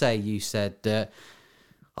let's say you said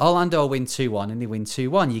Orlando win 2-1 and they win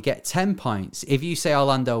 2-1, you get 10 points. If you say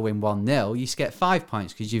Orlando win 1-0, you get 5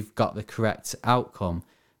 points because you've got the correct outcome.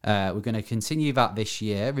 We're going to continue that this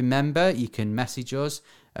year. Remember, you can message us,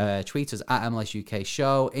 tweet us at MLS UK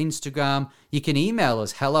Show, Instagram. You can email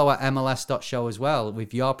us hello@mls.show as well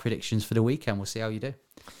with your predictions for the weekend. We'll see how you do.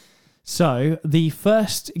 So, the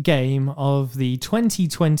first game of the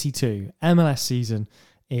 2022 MLS season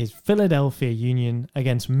is Philadelphia Union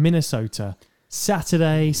against Minnesota.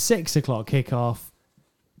 Saturday, 6 o'clock kickoff.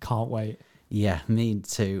 Can't wait. Yeah, me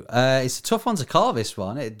too. It's a tough one to call, this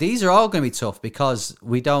one. These are all going to be tough because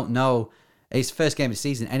we don't know. It's the first game of the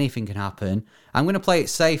season. Anything can happen. I'm going to play it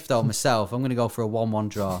safe, though, myself. I'm going to go for a 1-1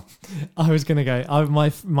 draw. I was going to go. My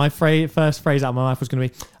first phrase out of my mouth was going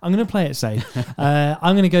to be, I'm going to play it safe.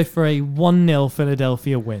 I'm going to go for a 1-0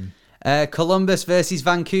 Philadelphia win. Columbus versus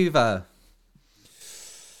Vancouver.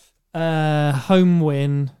 Home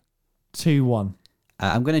win, 2-1.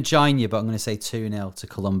 I'm going to join you, but I'm going to say 2-0 to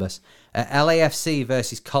Columbus. LAFC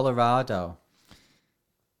versus Colorado.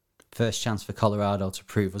 First chance for Colorado to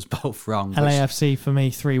prove us both wrong. LAFC for me,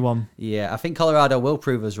 3-1. Yeah, I think Colorado will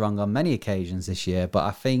prove us wrong on many occasions this year, but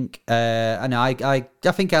I think I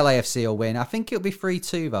think LAFC will win. I think it'll be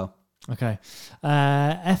 3-2 though. Okay.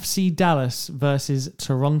 FC Dallas versus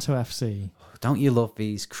Toronto FC. Don't you love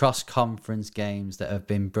these cross-conference games that have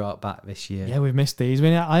been brought back this year? Yeah, we've missed these. I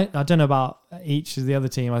mean, I don't know about each of the other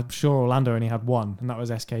team. I'm sure Orlando only had one, and that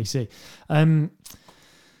was SKC.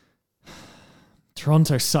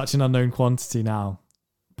 Toronto's such an unknown quantity now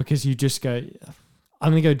because you just go,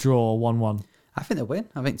 I'm going to go draw 1-1. I think they'll win.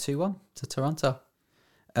 I think 2-1 to Toronto.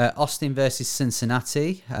 Austin versus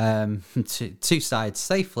Cincinnati. Two sides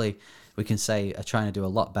safely, we can say, are trying to do a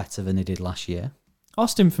lot better than they did last year.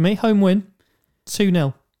 Austin for me, home win,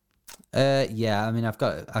 2-0. Yeah, I mean, I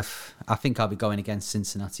think I'll be going against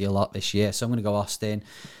Cincinnati a lot this year, so I'm going to go Austin.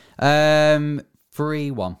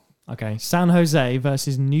 3-1. Okay, San Jose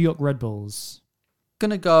versus New York Red Bulls. Going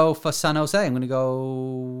to go for San Jose. I'm going to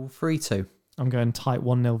go 3-2. I'm going tight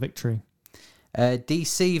 1-0 victory.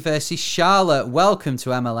 DC versus Charlotte. Welcome to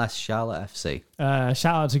MLS Charlotte FC.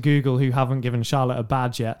 Shout out to Google who haven't given Charlotte a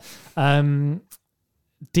badge yet.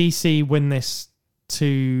 DC win this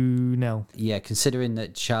 2-0. Yeah, considering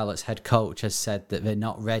that Charlotte's head coach has said that they're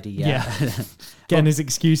not ready yet. Yeah, getting his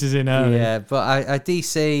excuses in early. Yeah, but I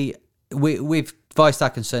DC, we've voiced our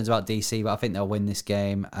concerns about DC, but I think they'll win this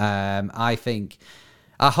game.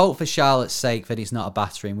 I hope for Charlotte's sake that it's not a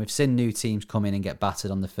battering. We've seen new teams come in and get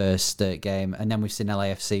battered on the first game, and then we've seen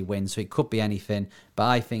LAFC win, so it could be anything. But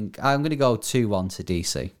I think I'm going to go 2-1 to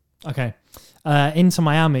DC. Okay. Inter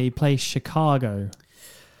Miami plays Chicago.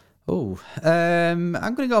 Oh, I'm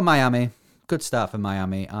going to go Miami. Good start for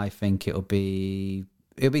Miami. I think it'll be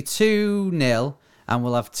 2-0, and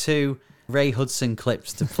we'll have 2 Ray Hudson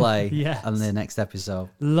clips to play yes. on the next episode.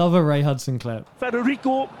 Love a Ray Hudson clip.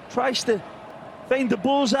 Federico tries to find the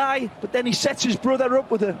bullseye, but then he sets his brother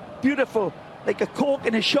up with a beautiful, like a Coke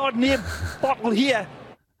and a Chardonnay bottle here.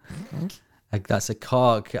 That's a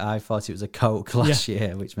cork. I thought it was a Coke last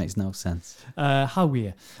year, which makes no sense. How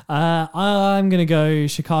weird. I'm going to go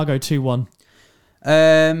Chicago 2-1.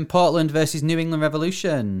 Portland versus New England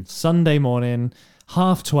Revolution. Sunday morning,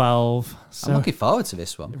 12:30. So I'm looking forward to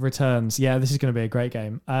this one. Returns. Yeah, this is going to be a great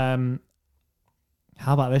game. How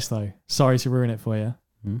about this, though? Sorry to ruin it for you.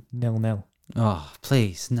 0-0. Oh,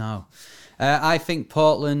 please, no. I think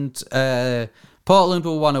Portland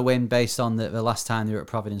will want to win based on the last time they were at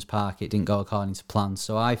Providence Park. It didn't go according to plan.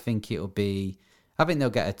 So I think they'll get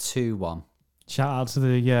a 2-1. Shout out to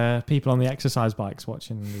the people on the exercise bikes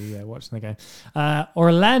watching the game.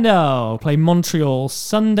 Orlando play Montreal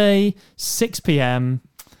Sunday, 6 p.m.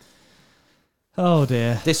 Oh,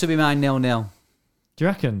 dear. This will be my 0-0. Do you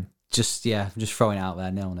reckon? Just throwing it out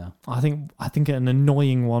there, 0-0. I think an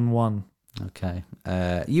annoying 1-1. Okay.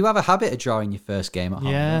 You have a habit of drawing your first game at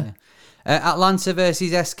home, yeah. don't you? Atlanta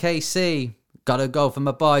versus SKC. Got to go for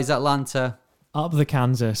my boys, Atlanta. Up the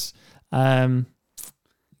Kansas. SKC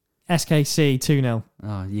 2-0.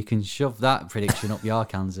 Oh, you can shove that prediction up your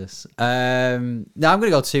Kansas. No, I'm going to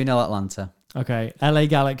go 2-0 Atlanta. Okay. LA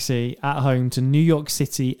Galaxy at home to New York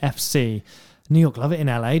City FC. New York love it in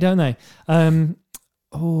LA, don't they?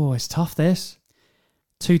 It's tough, this.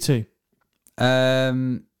 2-2.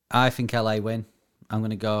 I think LA win. I'm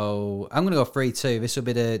gonna go 3-2. This will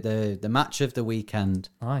be the match of the weekend.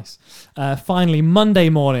 Nice. Finally, Monday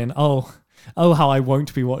morning. Oh, how I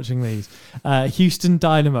won't be watching these. Houston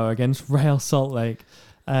Dynamo against Real Salt Lake.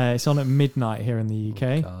 It's on at midnight here in the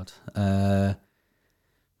UK. Oh, God.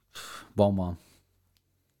 1-1.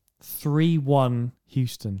 3-1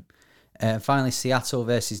 Houston. Finally, Seattle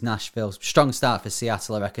versus Nashville. Strong start for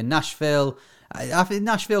Seattle, I reckon. Nashville, I think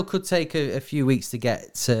Nashville could take a few weeks to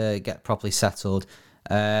get properly settled.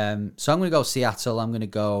 So I'm going to go Seattle. I'm going to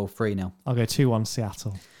go 3-0. I'll go 2-1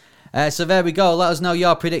 Seattle. So there we go. Let us know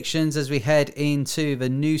your predictions as we head into the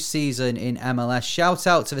new season in MLS. Shout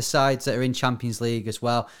out to the sides that are in Champions League as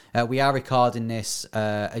well. We are recording this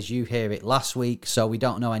as you hear it last week, so we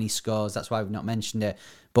don't know any scores. That's why we've not mentioned it.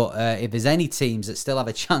 But if there's any teams that still have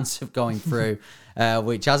a chance of going through,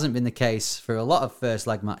 which hasn't been the case for a lot of first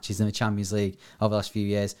leg matches in the Champions League over the last few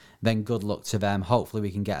years, then good luck to them. Hopefully we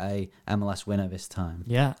can get a MLS winner this time.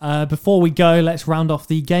 Yeah. Before we go, let's round off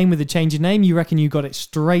the game with a change of name. You reckon you got it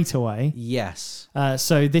straight away? Yes.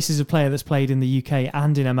 So this is a player that's played in the UK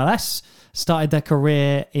and in MLS. Started their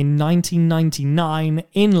career in 1999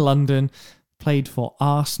 in London. Played for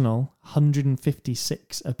Arsenal,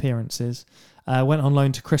 156 appearances. Went on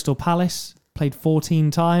loan to Crystal Palace, played 14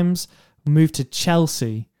 times, moved to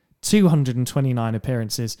Chelsea, 229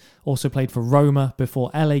 appearances, also played for Roma before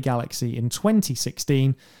LA Galaxy in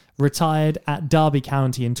 2016, retired at Derby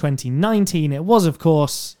County in 2019. It was, of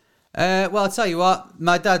course... well, I'll tell you what,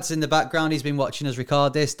 my dad's in the background, he's been watching us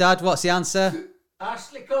record this. Dad, what's the answer?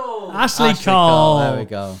 Ashley Cole. Ashley Cole. There we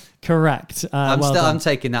go. Correct. I'm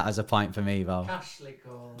taking that as a point for me, though. Ashley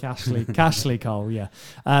Cole. Cashley Cole, yeah.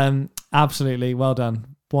 Absolutely, well done.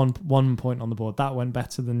 One point on the board. That went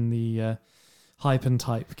better than the hype and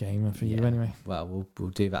type game for you anyway. Well, we'll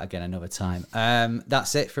do that again another time.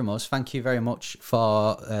 That's it from us. Thank you very much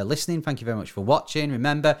for listening. Thank you very much for watching.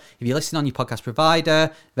 Remember, if you're listening on your podcast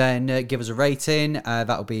provider, then give us a rating.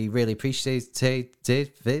 That would be really appreciated.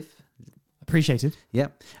 Appreciated. Yeah.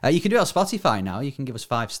 You can do it on Spotify now. You can give us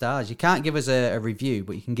 5 stars. You can't give us a review,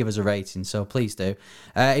 but you can give us a rating, so please do.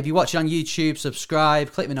 If you watch it on YouTube,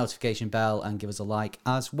 subscribe, click the notification bell, and give us a like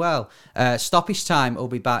as well. Stoppage Time will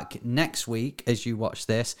be back next week as you watch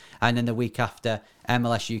this, and then the week after,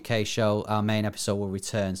 MLS UK show, our main episode will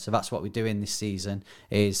return. So that's what we're doing this season,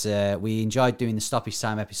 is we enjoyed doing the Stoppage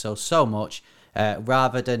Time episode so much,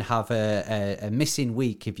 rather than have a missing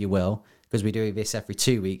week, if you will, because we do this every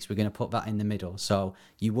 2 weeks, we're going to put that in the middle. So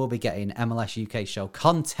you will be getting MLS UK show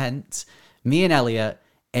content, me and Elliot,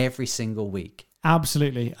 every single week.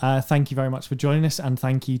 Absolutely. Thank you very much for joining us, and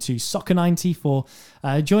thank you to Soccer90 for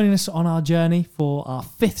joining us on our journey for our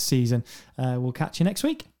 5th season. We'll catch you next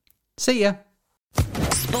week. See ya.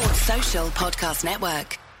 Sports Social Podcast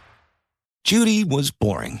Network. Judy was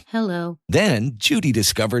boring. Hello. Then Judy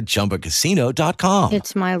discovered ChumbaCasino.com.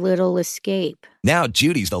 It's my little escape. Now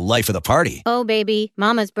Judy's the life of the party. Oh, baby,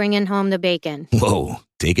 mama's bringing home the bacon. Whoa,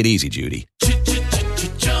 take it easy, Judy.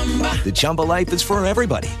 The Chumba life is for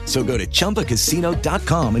everybody. So go to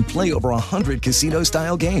ChumbaCasino.com and play over 100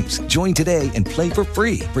 casino-style games. Join today and play for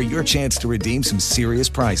free for your chance to redeem some serious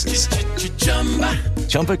prizes.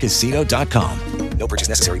 ChumbaCasino.com. No purchase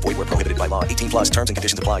necessary. Void where prohibited by law. 18+ terms and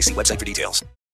conditions apply. See website for details.